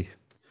Raabe.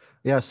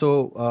 Yeah,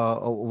 so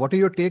what are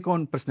your take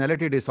on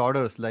personality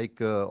disorders like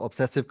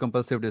obsessive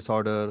compulsive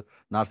disorder,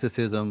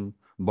 narcissism,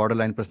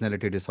 borderline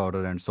personality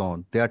disorder, and so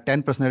on? There are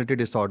 10 personality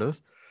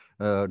disorders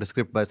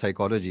described by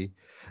psychology.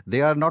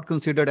 They are not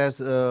considered as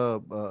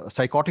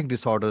psychotic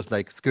disorders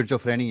like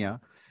schizophrenia,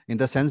 in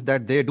the sense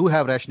that they do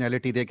have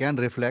rationality, they can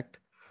reflect,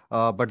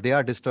 but they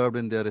are disturbed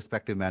in their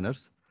respective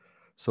manners.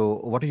 So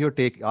what is your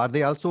take? Are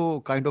they also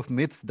kind of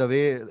myths, the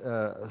way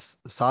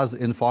SARS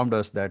informed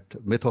us, that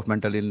myth of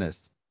mental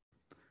illness?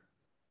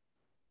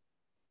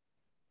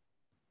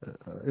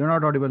 You're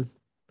not audible.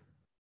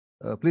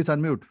 Please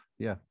unmute.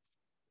 Yeah.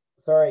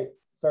 Sorry.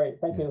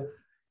 Thank you.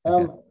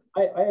 Okay.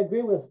 I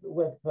agree with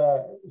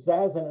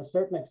Zaz in a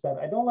certain extent.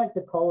 I don't like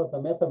to call it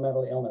the myth of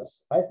mental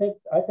illness. I think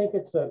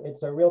it's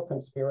a real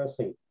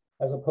conspiracy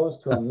as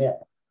opposed to a myth.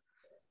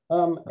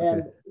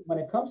 And when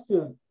it comes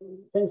to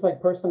things like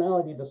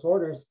personality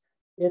disorders,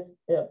 a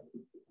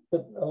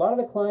lot of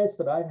the clients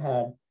that I've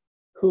had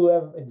who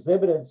have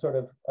exhibited sort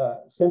of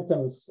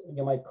symptoms,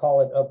 you might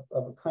call it, of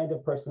a kind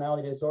of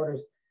personality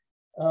disorders,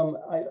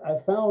 I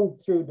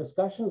found through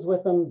discussions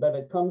with them that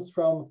it comes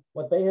from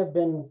what they have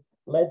been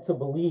led to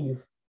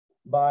believe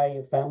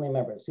by family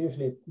members,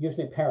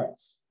 usually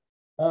parents.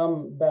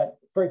 That,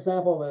 for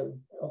example,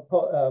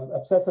 the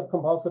obsessive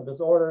compulsive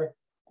disorder,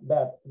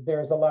 that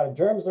there's a lot of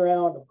germs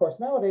around. Of course,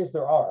 nowadays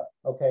there are,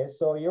 okay?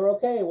 So you're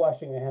okay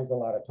washing your hands a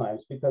lot of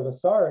times because of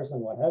SARS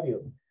and what have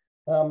you,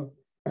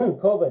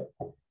 COVID.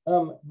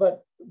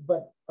 But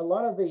a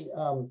lot of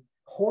the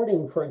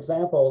hoarding, for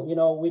example,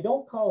 we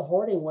don't call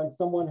hoarding when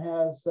someone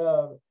has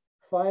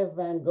 5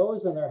 Van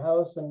Goghs in their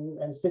house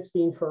and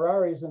 16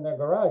 Ferraris in their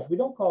garage. We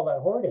don't call that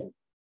hoarding.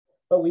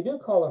 But we do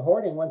call it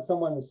hoarding when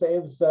someone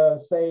saves,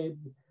 say,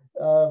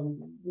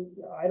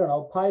 I don't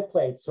know, pie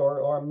plates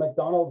or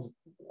McDonald's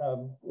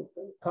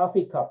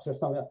coffee cups or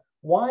something.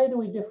 Why do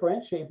we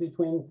differentiate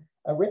between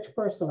a rich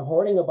person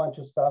hoarding a bunch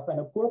of stuff and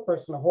a poor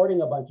person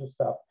hoarding a bunch of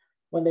stuff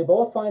when they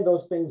both find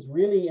those things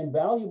really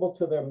invaluable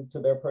to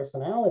their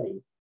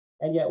personality,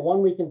 and yet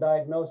one we can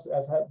diagnose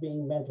as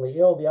being mentally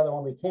ill, the other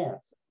one we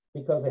can't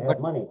because they have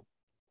money.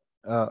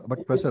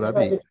 But Professor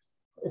Raabe,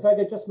 if I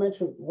could just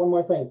mention one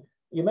more thing.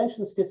 You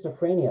mentioned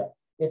schizophrenia.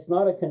 It's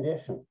not a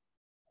condition.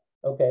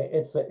 Okay,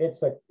 it's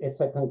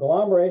a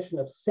conglomeration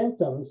of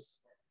symptoms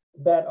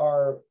that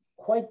are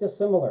quite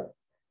dissimilar.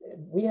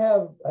 We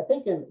have, I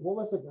think,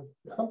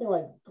 something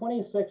like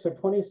 26 or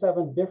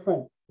 27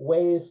 different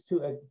ways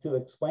to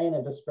explain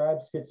and describe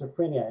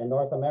schizophrenia in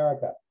North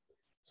America.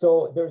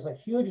 So there's a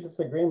huge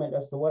disagreement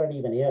as to what it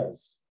even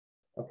is.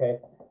 Okay,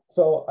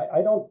 so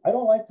I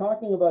don't like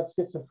talking about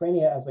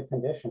schizophrenia as a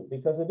condition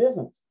because it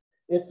isn't.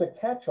 It's a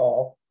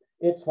catch-all.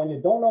 It's when you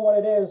don't know what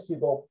it is,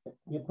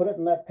 you put it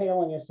in that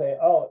pail and you say,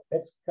 oh,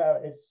 it's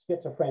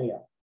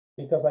schizophrenia,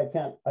 because I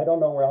don't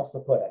know where else to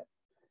put it.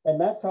 And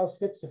that's how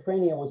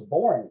schizophrenia was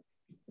born,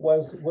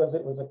 was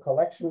it was a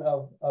collection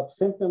of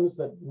symptoms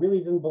that really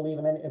didn't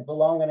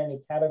belong in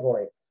any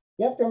category.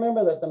 You have to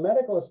remember that the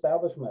medical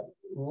establishment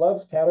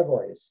loves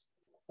categories,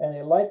 and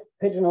they like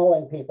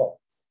pigeonholing people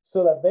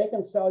so that they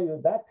can sell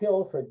you that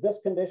pill for this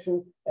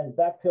condition and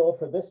that pill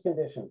for this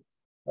condition,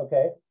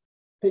 okay?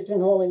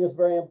 Pigeonholing is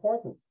very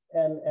important.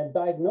 And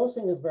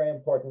diagnosing is very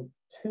important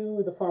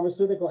to the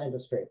pharmaceutical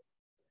industry.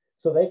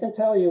 So they can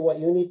tell you what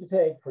you need to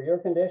take for your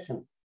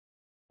condition,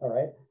 all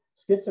right?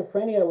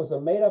 Schizophrenia was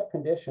a made-up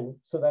condition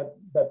so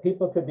that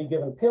people could be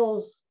given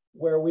pills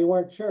where we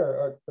weren't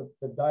sure, or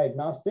the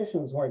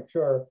diagnosticians weren't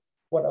sure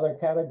what other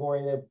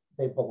category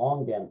they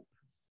belonged in.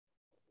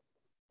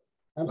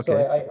 I'm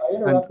sorry, I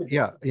interrupted.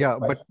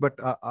 And, but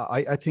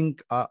I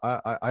think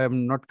I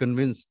am not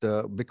convinced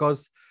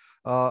because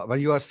when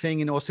you are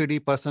saying an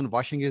OCD person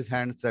washing his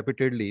hands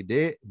repeatedly,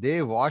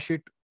 they wash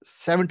it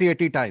 70,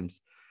 80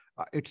 times.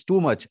 it's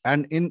too much.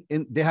 And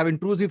they have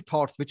intrusive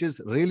thoughts, which is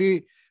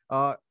really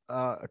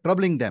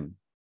troubling them.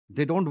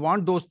 They don't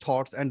want those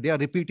thoughts, and they are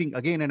repeating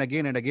again and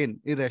again and again,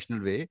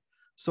 irrational way.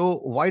 So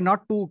why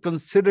not to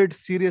consider it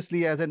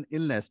seriously as an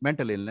illness,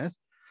 mental illness?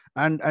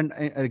 And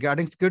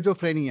regarding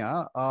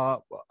schizophrenia,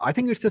 I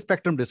think it's a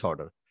spectrum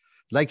disorder.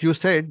 Like you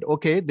said,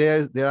 okay,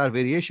 there are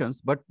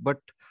variations, but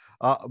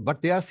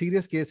there are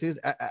serious cases.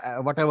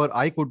 Whatever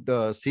I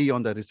could see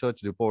on the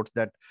research reports,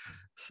 that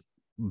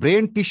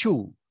brain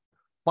tissue,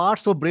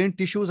 parts of brain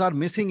tissues are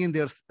missing in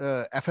their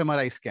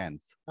fMRI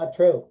scans. Not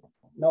true.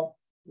 No,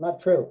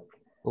 not true.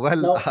 Well,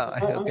 no,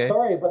 okay. I'm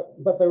sorry,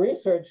 but the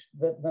research,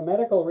 the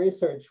medical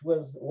research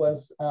was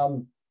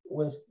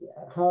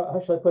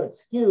how should I put it,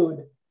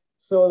 skewed,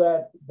 so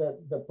that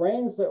the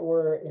brains that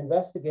were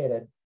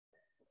investigated,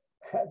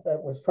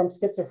 that was from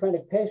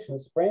schizophrenic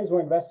patients, brains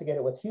were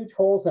investigated with huge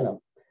holes in them.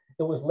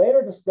 It was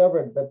later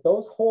discovered that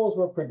those holes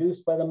were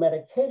produced by the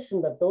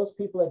medication that those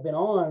people had been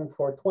on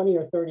for 20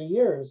 or 30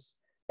 years.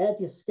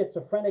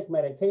 Anti-schizophrenic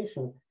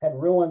medication had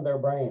ruined their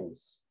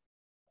brains.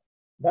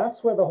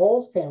 That's where the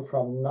holes came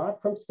from, not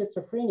from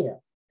schizophrenia.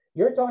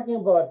 You're talking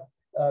about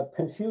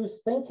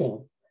confused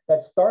thinking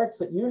that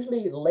starts at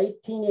usually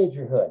late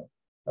teenagerhood,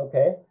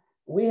 okay?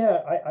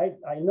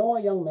 I know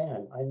a young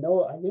man, I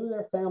knew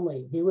their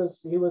family. He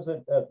was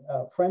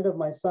a friend of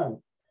my son,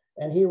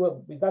 and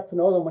we got to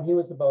know them when he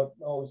was about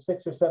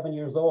 6 or 7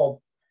 years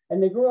old,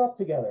 and they grew up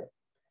together.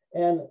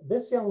 And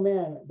this young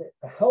man,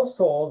 the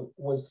household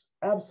was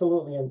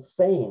absolutely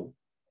insane.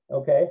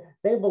 Okay,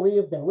 they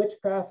believed in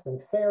witchcraft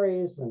and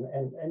fairies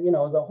and you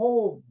know, the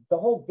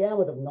whole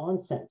gamut of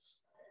nonsense.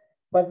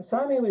 By the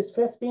time he was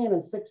 15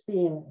 and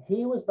 16,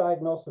 he was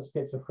diagnosed with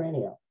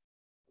schizophrenia,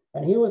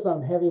 and he was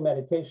on heavy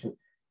medication.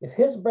 If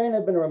his brain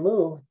had been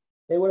removed,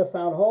 they would have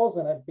found holes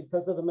in it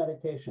because of the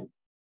medication.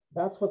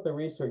 That's what the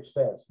research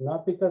says,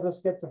 not because of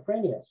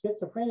schizophrenia.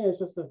 Schizophrenia is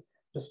just a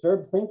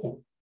disturbed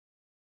thinking.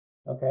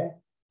 Okay.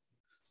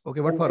 Okay,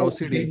 what for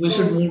OCD? We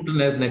should move to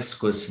the next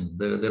question.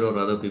 There are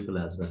other people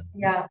as well.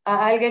 Yeah,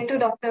 I'll get to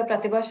Dr.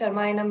 Pratibha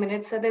Sharma in a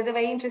minute. So there's a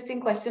very interesting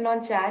question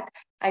on chat,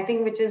 I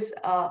think, which is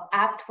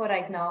apt for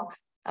right now.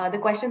 The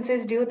question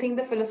says, do you think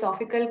the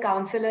philosophical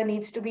counselor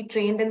needs to be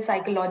trained in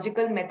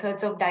psychological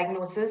methods of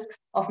diagnosis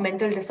of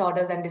mental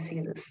disorders and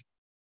diseases?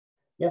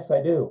 Yes,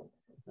 I do.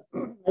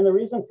 And the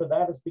reason for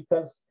that is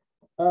because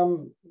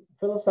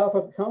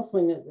philosophical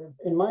counseling,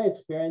 in my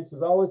experience,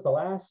 is always the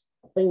last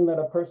thing that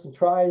a person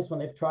tries when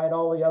they've tried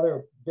all the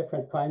other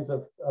different kinds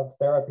of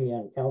therapy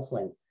and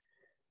counseling.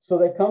 So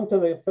they come to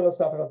the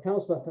philosophical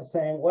counselor for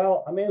saying,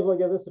 well, I may as well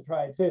give this a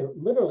try too.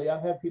 Literally,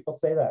 I've had people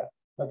say that,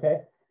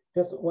 okay?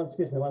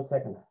 Excuse me, 1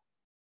 second.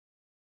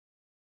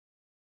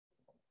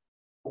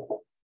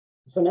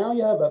 So now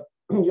you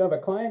have a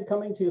client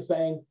coming to you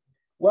saying,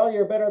 well,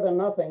 you're better than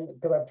nothing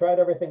because I've tried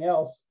everything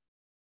else.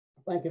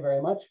 Thank you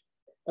very much.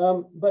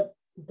 But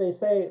they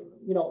say,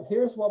 you know,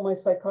 here's what my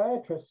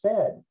psychiatrist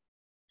said.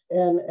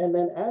 And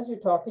then as you're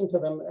talking to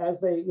them, as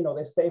they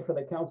stay for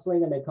the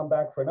counseling and they come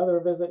back for another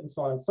visit and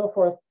so on and so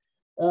forth,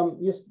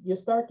 you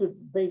start to,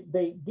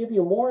 they give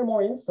you more and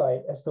more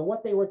insight as to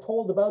what they were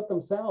told about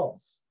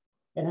themselves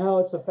and how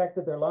it's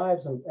affected their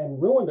lives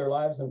and ruined their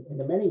lives in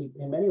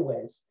many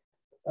ways.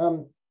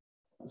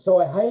 So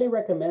I highly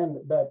recommend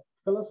that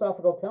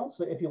philosophical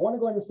counselor, if you want to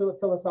go into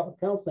philosophical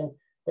counseling,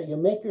 that you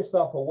make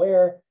yourself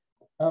aware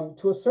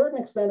to a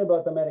certain extent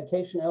about the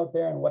medication out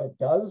there and what it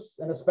does,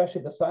 and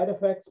especially the side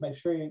effects. Make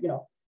sure you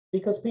know,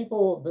 because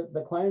people,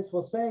 the clients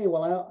will say,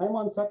 well, I'm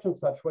on such and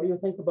such. What do you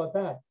think about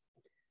that?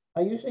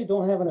 I usually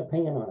don't have an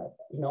opinion on it.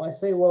 You know, I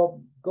say,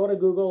 well, go to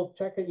Google,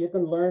 check it. You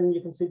can learn,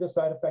 you can see the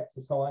side effects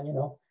and so on, you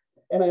know.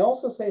 And I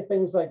also say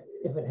things like,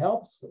 if it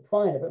helps,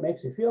 fine. If it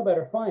makes you feel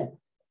better, fine.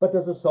 But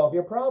does it solve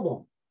your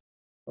problem?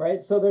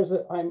 Right? So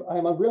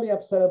I'm really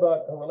upset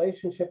about a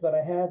relationship that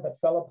I had that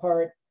fell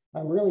apart.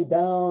 I'm really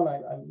down,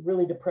 I'm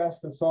really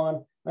depressed and so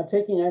on. I'm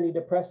taking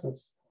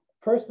antidepressants.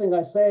 First thing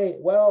I say,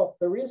 well,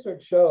 the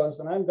research shows,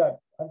 and I've got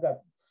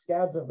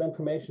scads of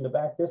information to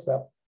back this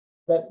up,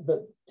 that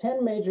the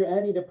 10 major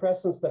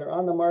antidepressants that are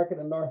on the market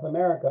in North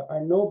America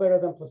are no better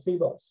than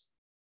placebos.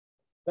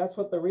 That's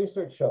what the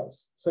research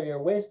shows. So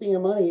you're wasting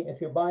your money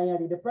if you're buying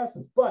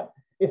antidepressants. But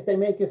if they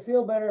make you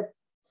feel better,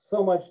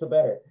 so much the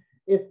better.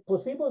 If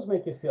placebos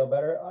make you feel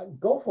better,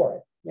 go for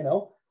it, you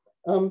know.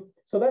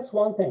 So that's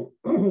one thing,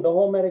 the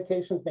whole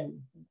medication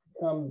thing.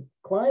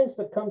 Clients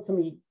that come to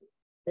me,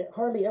 it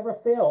hardly ever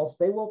fails.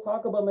 They will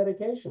talk about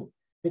medication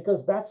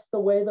because that's the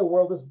way the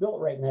world is built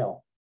right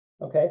now,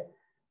 okay?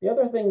 The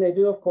other thing they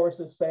do, of course,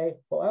 is say,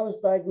 well, I was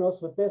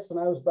diagnosed with this and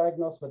I was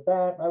diagnosed with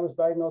that. And I was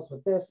diagnosed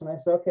with this. And I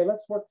say, okay,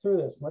 let's work through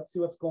this. Let's see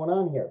what's going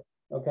on here,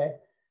 okay?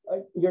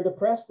 You're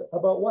depressed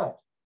about what?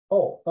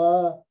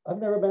 Oh, I've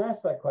never been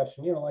asked that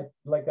question, you know,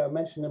 like I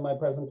mentioned in my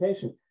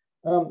presentation.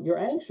 You're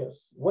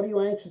anxious. What are you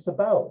anxious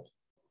about?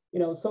 You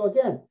know, so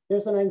again,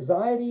 there's an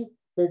anxiety,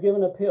 they're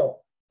given a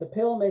pill. The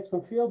pill makes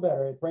them feel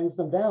better. It brings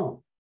them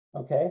down,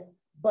 okay?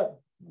 But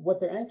what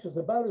they're anxious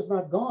about is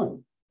not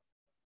gone.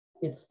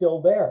 It's still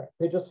there.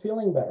 They're just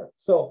feeling better.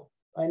 So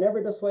I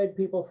never dissuade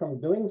people from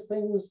doing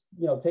things,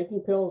 taking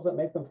pills that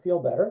make them feel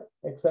better,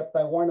 except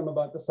I warn them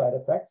about the side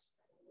effects.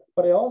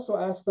 But I also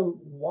ask them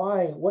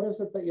why, what is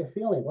it that you're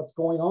feeling? What's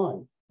going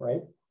on,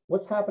 right?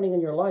 What's happening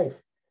in your life?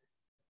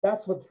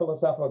 That's what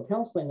philosophical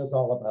counseling is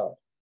all about.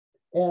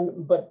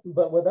 But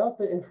without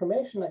the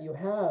information that you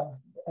have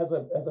as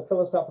a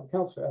philosophical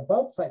counselor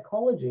about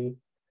psychology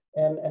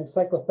and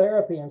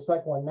psychotherapy and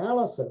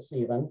psychoanalysis,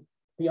 even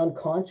the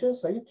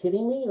unconscious, are you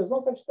kidding me? There's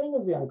no such thing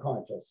as the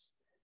unconscious.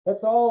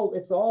 It's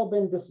all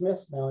been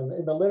dismissed now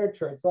in the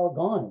literature. It's all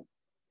gone.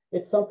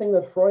 It's something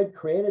that Freud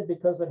created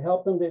because it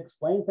helped him to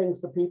explain things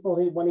to people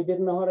when he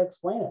didn't know how to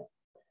explain it.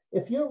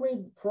 If you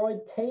read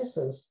Freud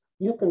cases,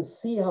 you can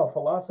see how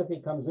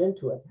philosophy comes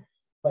into it.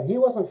 But he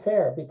wasn't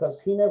fair because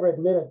he never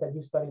admitted that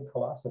he studied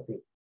philosophy.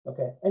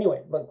 Okay.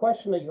 Anyway, the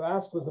question that you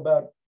asked was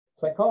about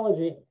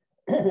psychology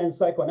and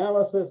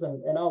psychoanalysis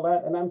and all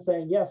that. And I'm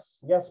saying, yes,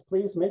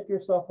 please make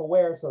yourself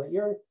aware so that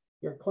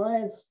your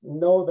clients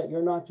know that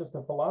you're not just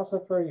a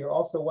philosopher, you're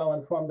also well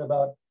informed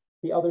about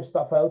the other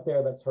stuff out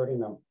there that's hurting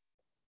them.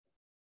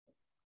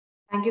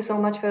 Thank you so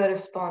much for your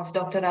response,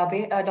 Dr.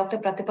 Raabe. Dr.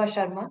 Pratibha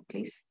Sharma,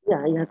 please.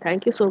 Yeah,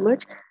 thank you so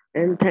much.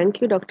 And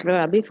thank you, Dr.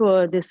 Raabe,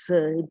 for this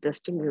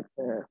interesting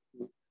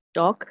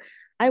talk.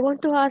 I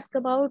want to ask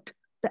about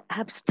the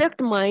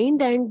abstract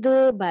mind and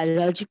the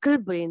biological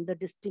brain, the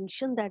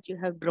distinction that you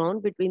have drawn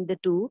between the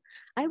two.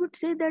 I would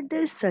say that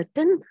there is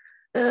certain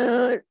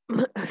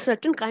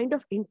kind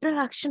of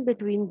interaction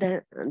between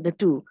the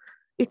two.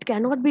 It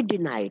cannot be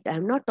denied.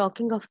 I'm not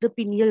talking of the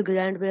pineal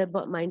gland where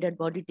mind and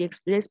body takes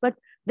place, but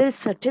there is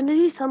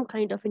certainly some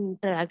kind of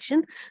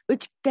interaction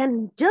which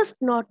can just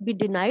not be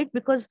denied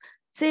because,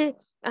 say,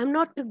 I'm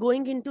not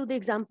going into the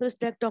examples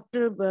that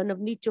Dr.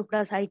 Navneet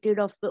Chopra cited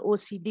of the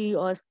OCD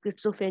or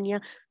schizophrenia,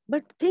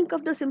 but think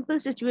of the simple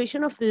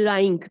situation of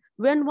lying.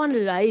 When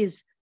one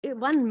lies,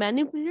 one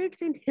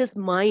manipulates in his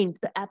mind,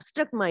 the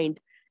abstract mind,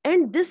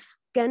 and this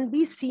can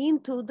be seen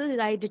through the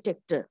lie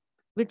detector,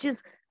 which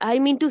is, I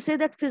mean to say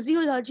that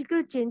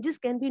physiological changes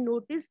can be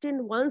noticed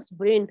in one's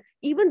brain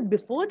even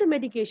before the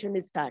medication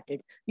is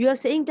started. You are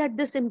saying that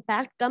this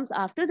impact comes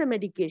after the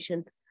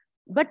medication.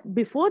 But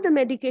before the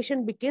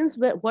medication begins,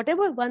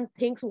 whatever one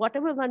thinks,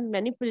 whatever one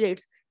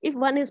manipulates, if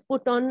one is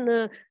put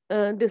on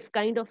this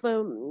kind of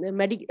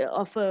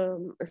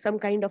some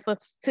kind of a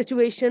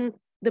situation,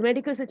 the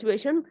medical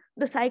situation,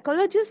 the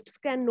psychologists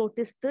can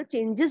notice the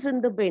changes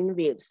in the brain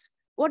waves.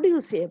 What do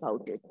you say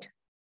about it?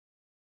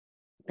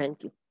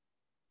 Thank you.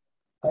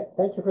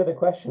 Thank you for the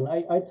question.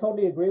 I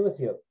totally agree with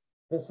you.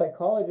 The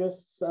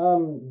psychologists,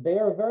 they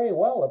are very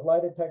well of lie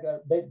detector.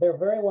 They're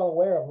very well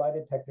aware of lie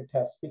detector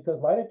tests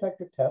because lie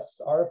detector tests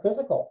are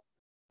physical.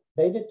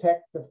 They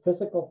detect the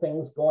physical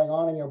things going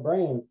on in your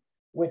brain,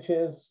 which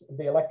is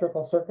the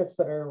electrical circuits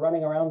that are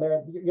running around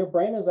there. Your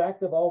brain is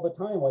active all the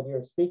time, whether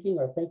you're speaking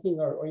or thinking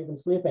or even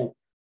sleeping.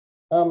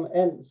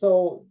 And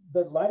so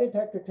the lie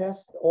detector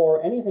test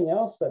or anything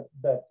else that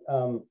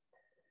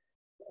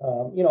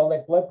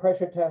like blood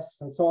pressure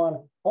tests and so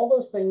on, all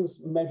those things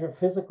measure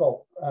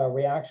physical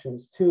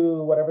reactions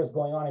to whatever's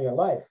going on in your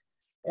life.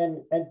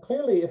 And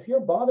clearly, if you're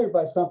bothered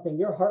by something,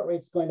 your heart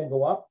rate's going to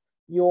go up,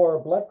 your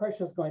blood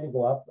pressure is going to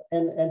go up,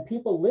 and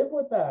people live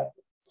with that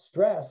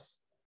stress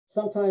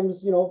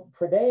sometimes,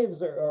 for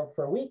days or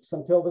for weeks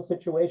until the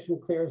situation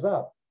clears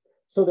up.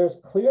 So there's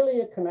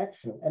clearly a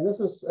connection. And this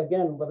is,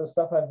 again, with the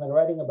stuff I've been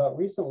writing about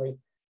recently,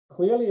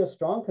 clearly a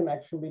strong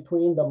connection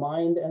between the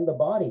mind and the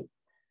body.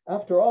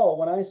 After all,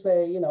 when I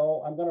say,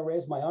 I'm going to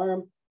raise my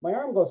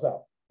arm goes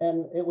up.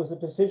 And it was a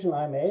decision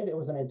I made. It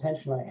was an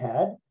intention I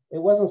had.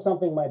 It wasn't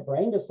something my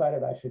brain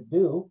decided I should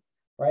do,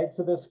 right?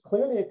 So there's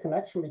clearly a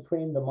connection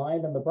between the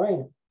mind and the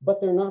brain,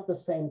 but they're not the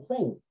same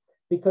thing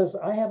because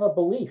I have a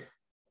belief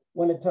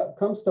when it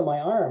comes to my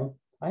arm.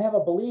 I have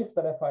a belief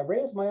that if I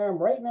raise my arm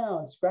right now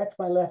and scratch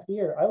my left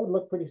ear, I would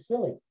look pretty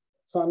silly.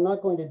 So I'm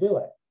not going to do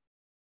it.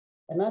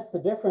 And that's the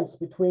difference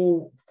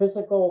between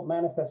physical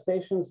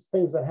manifestations,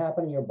 things that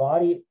happen in your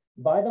body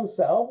by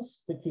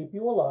themselves to keep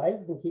you alive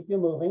and keep you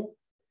moving,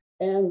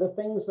 and the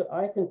things that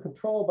I can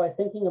control by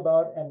thinking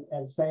about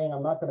and saying,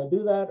 I'm not going to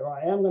do that, or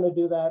I am going to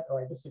do that,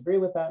 or I disagree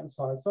with that, and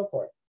so on and so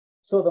forth.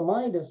 So the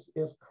mind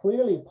is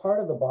clearly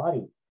part of the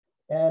body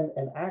and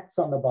acts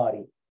on the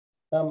body.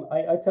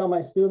 I tell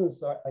my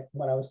students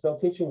when I was still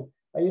teaching,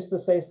 I used to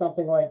say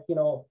something like,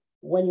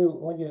 when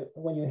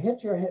you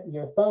hit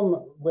your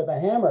thumb with a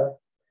hammer,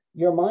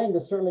 your mind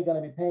is certainly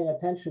going to be paying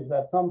attention to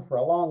that thumb for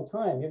a long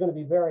time. You're going to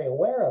be very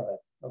aware of it,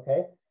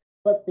 okay?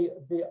 But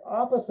the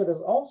opposite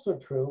is also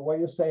true, where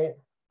you say,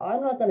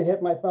 I'm not going to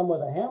hit my thumb with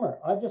a hammer.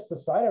 I've just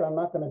decided I'm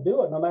not going to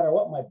do it, no matter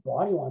what my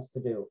body wants to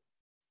do,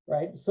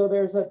 right? So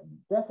there's a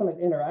definite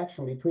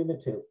interaction between the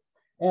two.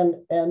 And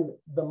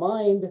the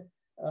mind,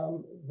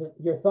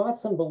 your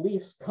thoughts and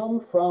beliefs come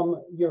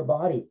from your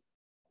body.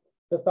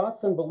 The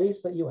thoughts and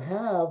beliefs that you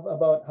have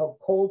about how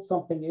cold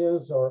something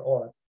is,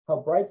 or how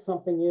bright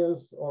something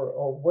is,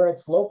 or where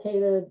it's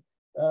located,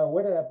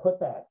 where did I put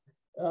that?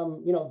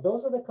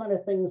 Those are the kind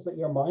of things that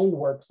your mind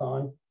works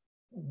on.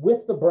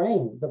 with the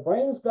brain. The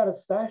brain's got it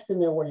stashed in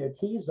there where your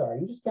keys are.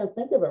 You just can't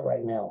think of it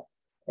right now.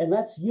 And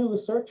that's you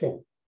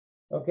searching.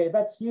 Okay,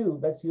 that's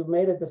you. You've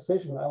made a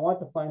decision. I want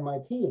to find my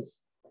keys.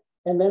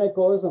 And then it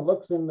goes and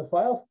looks in the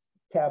file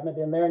cabinet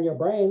in there in your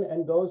brain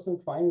and goes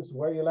and finds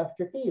where you left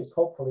your keys,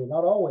 hopefully,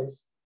 not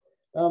always.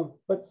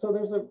 But so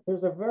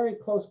there's a very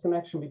close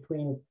connection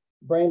between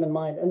brain and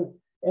mind.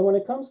 And when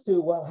it comes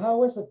to, well,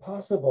 how is it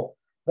possible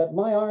that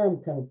my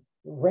arm can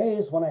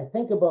raise when I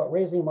think about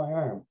raising my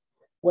arm?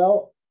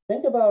 Well,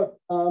 think about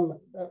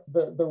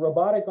the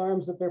robotic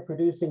arms that they're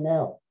producing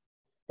now.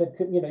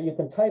 You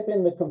can type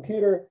in the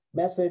computer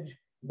message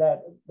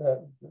that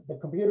the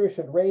computer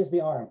should raise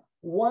the arm.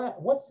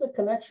 What's the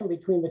connection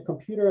between the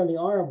computer and the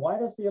arm? Why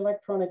does the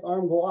electronic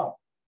arm go up?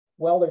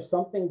 Well, there's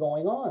something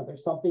going on.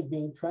 There's something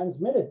being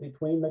transmitted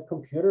between the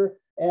computer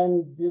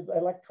and the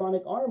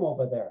electronic arm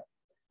over there.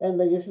 And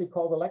they're usually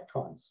called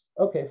electrons.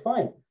 Okay,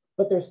 fine.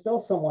 But there's still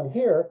someone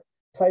here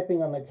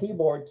typing on the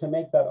keyboard to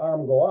make that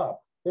arm go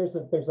up. There's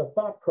a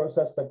thought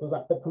process that goes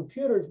on. The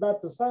computer does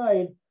not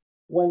decide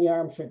when the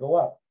arm should go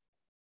up.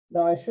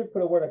 Now, I should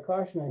put a word of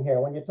caution in here.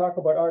 When you talk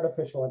about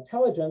artificial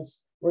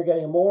intelligence, we're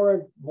getting more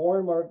and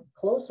more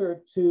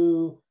closer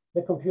to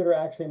the computer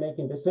actually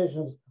making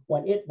decisions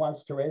when it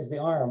wants to raise the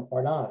arm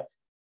or not.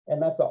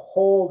 And that's a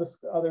whole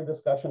other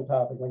discussion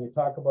topic when you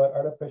talk about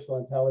artificial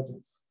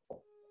intelligence.